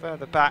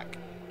 Further back,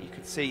 you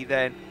can see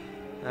then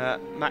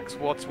Max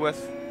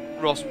Wadsworth,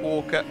 Ross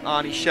Walker,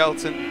 Arnie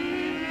Shelton,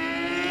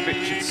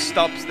 Richard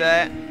Stubbs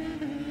there.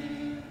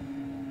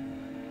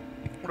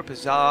 What a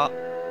bizarre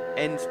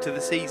end to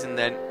the season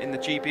then in the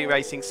GB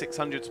Racing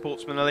 600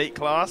 Sportsman Elite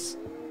class.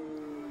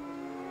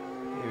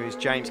 Here Here is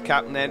James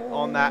Captain then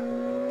on that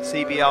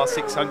CBR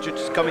 600,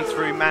 just coming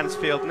through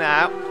Mansfield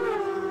now.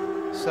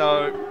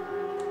 So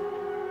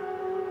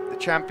the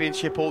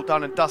championship all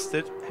done and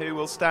dusted. Who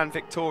will stand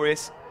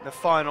victorious in the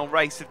final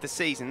race of the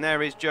season?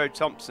 There is Joe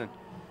Thompson.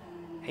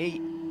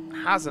 He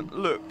hasn't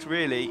looked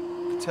really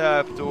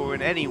perturbed or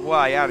in any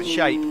way out of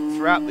shape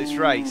throughout this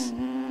race,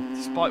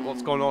 despite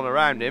what's gone on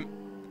around him.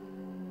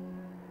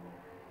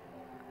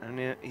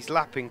 And he's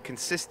lapping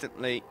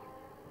consistently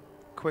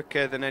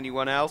quicker than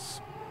anyone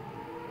else.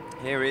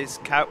 Here is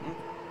Cowton,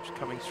 just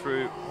coming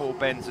through Hall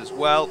Bends as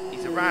well.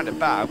 He's around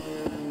about,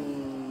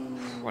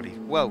 what, he's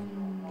well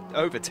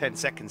over 10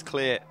 seconds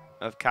clear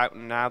of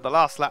Cowton now. The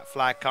last lap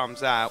flag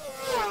comes out.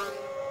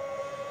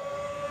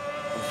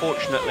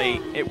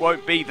 Unfortunately, it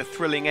won't be the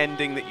thrilling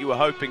ending that you were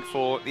hoping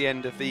for at the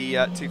end of the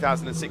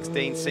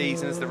 2016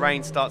 season, as the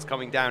rain starts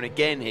coming down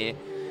again here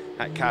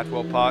at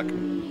Cadwell Park.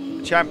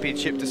 The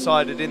championship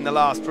decided in the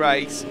last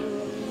race.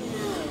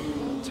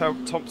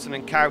 Thompson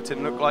and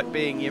Cowton look like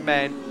being your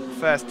men,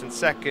 first and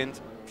second.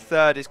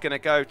 Third is going to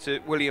go to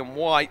William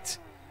White.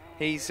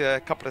 He's a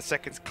couple of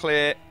seconds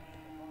clear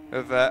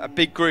of a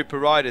big group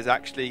of riders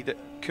actually that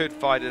could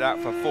fight it out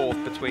for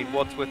fourth between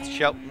Wadsworth,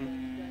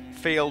 Shelton,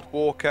 Field,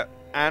 Walker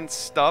and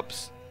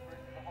Stubbs.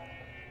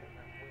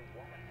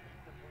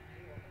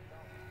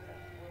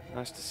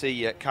 Nice to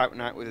see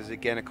Cowton out with us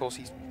again. Of course,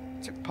 he's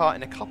took part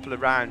in a couple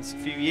of rounds a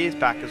few years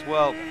back as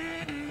well,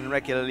 and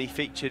regularly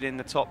featured in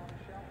the top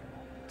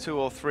 2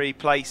 or 3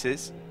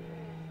 places.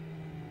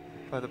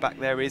 Further back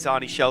there is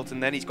Arnie Shelton.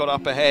 Then he's got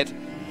up ahead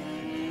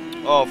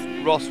of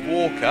Ross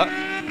Walker,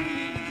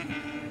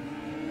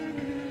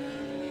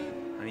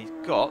 and he's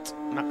got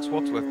Max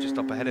Wadsworth just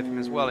up ahead of him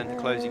as well in the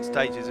closing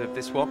stages of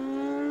this one.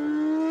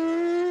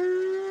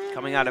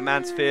 Coming out of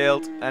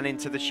Mansfield and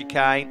into the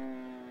chicane,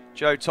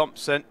 Joe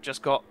Thompson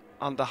just got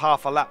under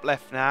half a lap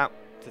left now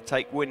to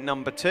take win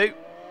number 2.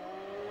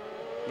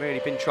 Really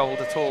been troubled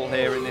at all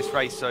here in this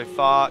race so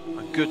far.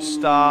 A good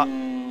start,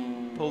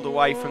 pulled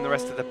away from the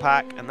rest of the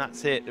pack, and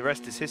that's it. The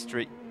rest is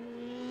history.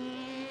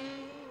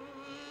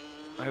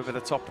 Over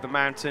the top of the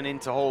mountain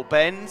into Hall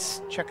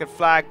Bends. Checkered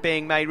flag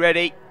being made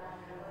ready.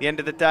 The end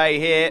of the day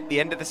here, the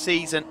end of the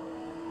season.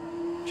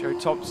 Joe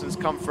Thompson's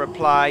come for a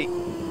play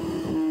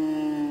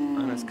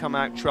and has come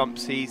out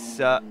trumps.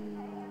 He's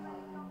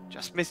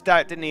just missed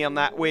out, didn't he, on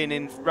that win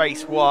in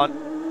race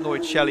 1.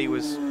 Lloyd Shelley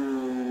was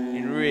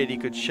in really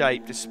good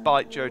shape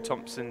despite Joe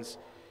Thompson's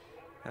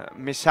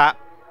mishap.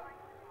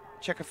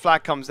 Checkered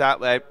flag comes out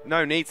there.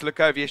 No need to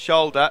look over your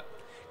shoulder.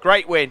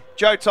 Great win.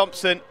 Joe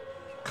Thompson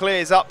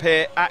clears up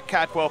here at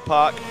Cadwell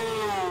Park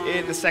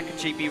in the second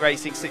GB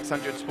Racing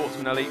 600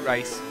 Sportsman Elite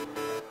race.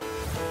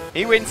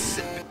 He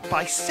wins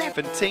by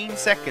 17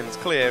 seconds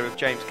clear of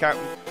James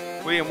Cowton.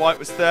 William White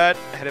was third,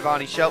 ahead of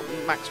Arnie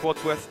Shelton, Max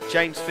Wadsworth,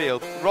 James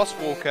Field, Ross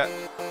Walker,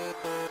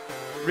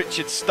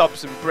 Richard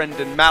Stubbs and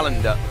Brendan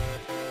Mallender.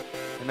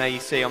 And there you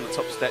see on the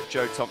top step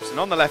Joe Thompson.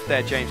 On the left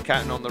there, James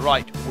Cowton. On the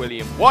right,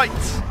 William White.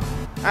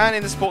 And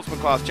in the sportsman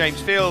class, James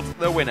Field,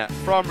 the winner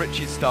from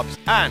Richard Stubbs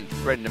and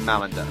Brendan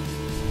Mallender.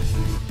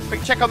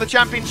 Quick check on the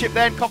championship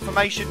then.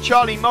 Confirmation,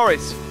 Charlie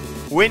Morris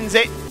wins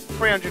it.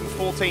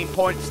 314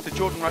 points to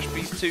Jordan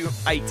Rushby's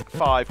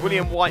 285.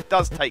 William White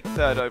does take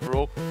third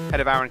overall, ahead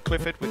of Aaron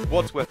Clifford, with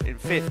Wadsworth in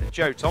fifth and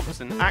Joe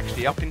Thompson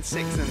actually up in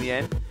sixth in the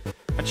end.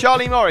 And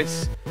Charlie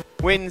Morris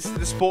wins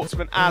the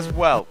Sportsman as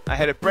well,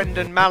 ahead of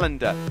Brendan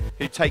Mallender,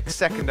 who takes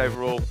second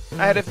overall,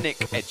 ahead of Nick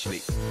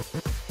Edgley.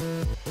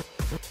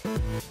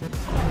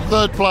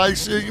 Third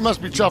place, you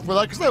must be chuffed with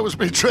that, because that was a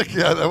bit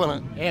tricky out there,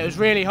 wasn't it? It was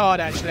really hard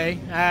actually.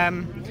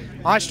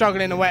 I struggle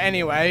in the wet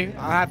anyway.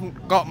 I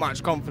haven't got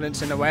much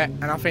confidence in the wet,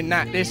 and I think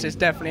that this has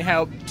definitely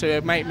helped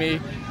to make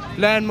me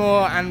learn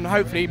more and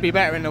hopefully be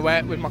better in the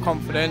wet with my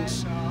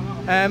confidence.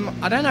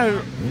 I don't know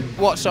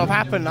what sort of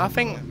happened. I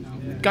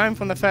think going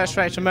from the first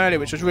race from earlier,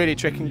 which was really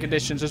tricky in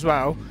conditions as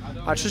well,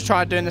 I just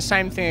tried doing the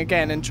same thing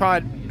again and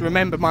tried to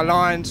remember my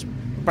lines,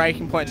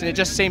 braking points, and it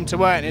just seemed to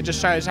work, and it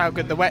just shows how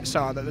good the wets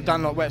are, that the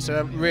Dunlop wets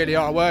really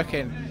are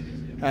working.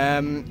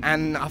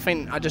 And I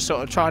think I just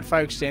sort of tried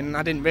focusing.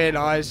 I didn't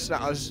realise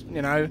that I was,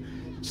 you know,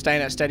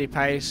 staying at a steady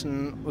pace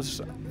and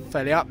was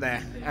fairly up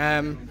there.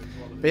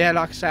 But yeah,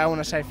 like I say, I want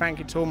to say thank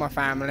you to all my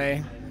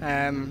family.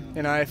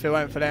 You know, if it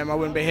weren't for them, I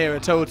wouldn't be here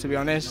at all, to be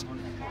honest.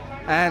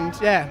 And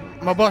yeah,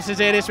 my boss is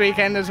here this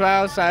weekend as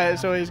well, so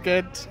it's always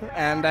good.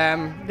 And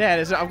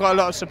yeah, I've got a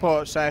lot of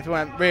support, so if it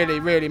weren't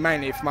really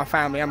mainly for my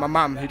family and my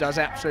mum, who does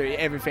absolutely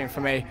everything for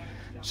me.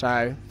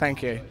 So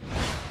thank you.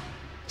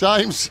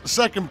 James,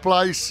 second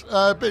place,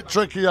 a bit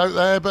tricky out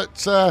there,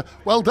 but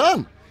well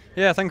done.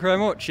 Yeah, thank you very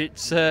much.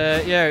 It's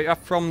yeah,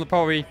 from the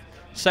probably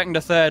second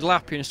or third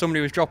lap, you know,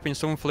 somebody was dropping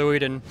some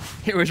fluid and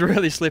it was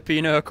really slippy.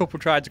 You know, a couple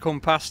tried to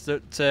come past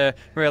that,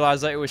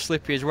 realised that it was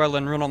slippy as well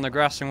and run on the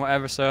grass and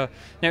whatever. So,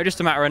 you know, just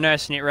a matter of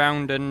nursing it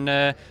round, and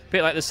a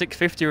bit like the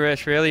 650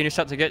 race really. You just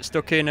had to get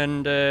stuck in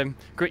and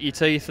grit your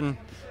teeth and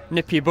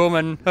nip your bum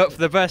and hope for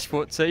the best.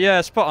 But yeah,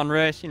 spot on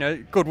race. You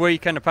know, good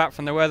weekend apart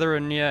from the weather,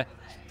 and yeah,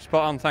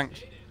 spot on.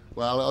 Thanks.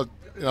 Well,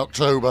 in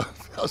October,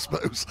 I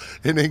suppose.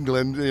 In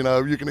England, you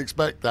know, you can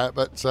expect that,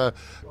 but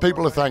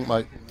people to thank,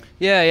 mate.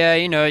 Yeah,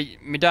 you know,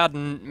 my dad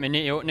and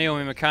Neil,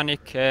 my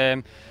mechanic,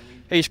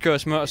 East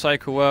Coast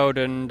Motorcycle World,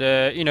 and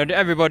you know,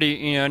 everybody,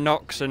 you know,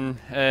 Knox and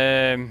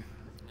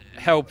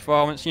Help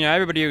Performance, you know,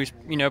 everybody who's,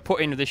 you know,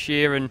 put into this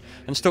year and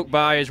stuck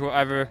by us,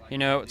 whatever, you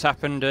know, what's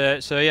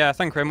happened. So yeah,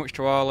 thank you very much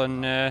to all,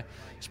 and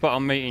spot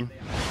on meeting.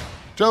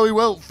 Joey,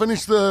 well,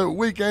 finished the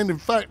weekend, in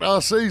fact,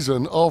 our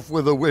season off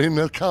with a win.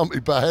 That can't be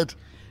bad.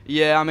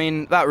 Yeah, I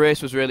mean, that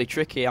race was really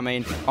tricky. I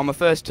mean, on my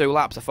first 2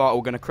 laps, I thought I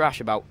was going to crash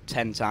about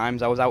 10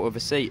 times. I was out of a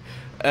seat.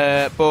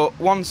 But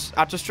once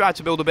I just tried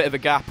to build a bit of a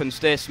gap and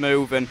stay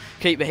smooth and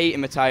keep the heat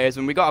in my tyres,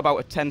 and we got about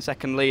a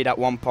 10-second lead at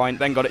one point,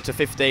 then got it to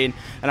 15,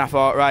 and I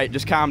thought, right,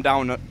 just calm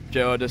down,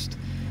 Joe, just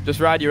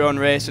ride your own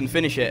race and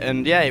finish it,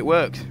 and yeah, it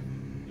worked.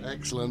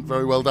 Excellent,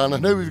 very well done.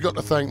 And who have you got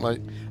to thank,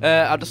 mate?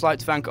 I'd just like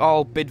to thank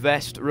all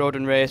Bidvest, Road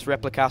and Race,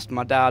 Replicast,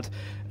 my dad,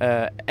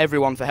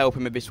 everyone for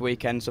helping me this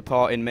weekend,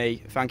 supporting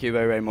me. Thank you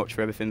very, very much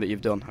for everything that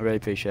you've done. I really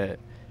appreciate it.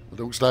 Well,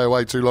 don't stay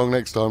away too long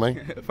next time, eh?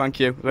 Thank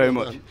you very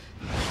much.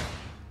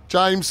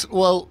 James,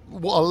 well,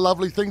 what a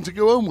lovely thing to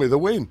go on with, a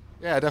win.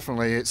 Yeah,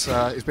 definitely. It's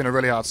been a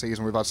really hard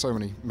season. We've had so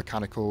many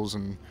mechanicals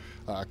and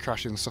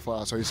crashes and stuff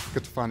like that, so it's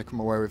good to finally come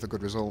away with a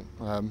good result.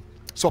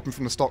 Swapping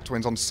from the stock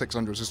Twinz onto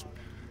 600 was just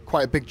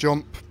quite a big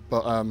jump,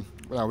 but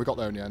well, we got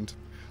there in the end.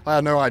 I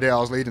had no idea I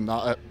was leading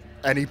that at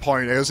any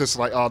point. It was just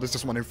like, oh, there's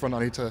just one in front, I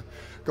need to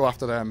go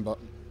after them. But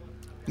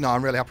no,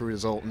 I'm really happy with the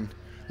result, and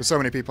there's so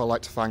many people I'd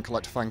like to thank. I'd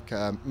like to thank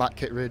Matt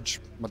Kittredge,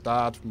 my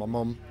dad, my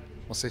mum,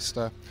 my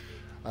sister,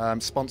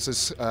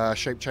 sponsors,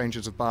 Shape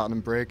Changers of Barton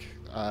and Brigg,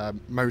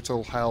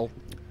 Motul, Hell,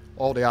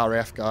 all the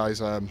RAF guys.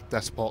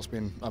 Their support's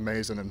been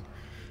amazing, and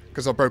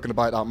because I've broken the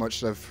bike that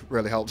much, they've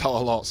really helped out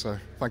a lot, so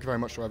thank you very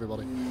much to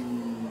everybody.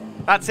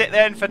 That's it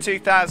then for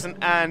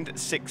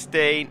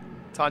 2016.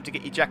 Time to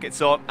get your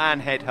jackets on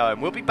and head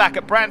home. We'll be back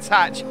at Brands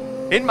Hatch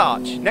in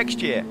March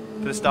next year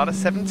for the start of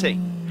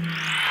 17.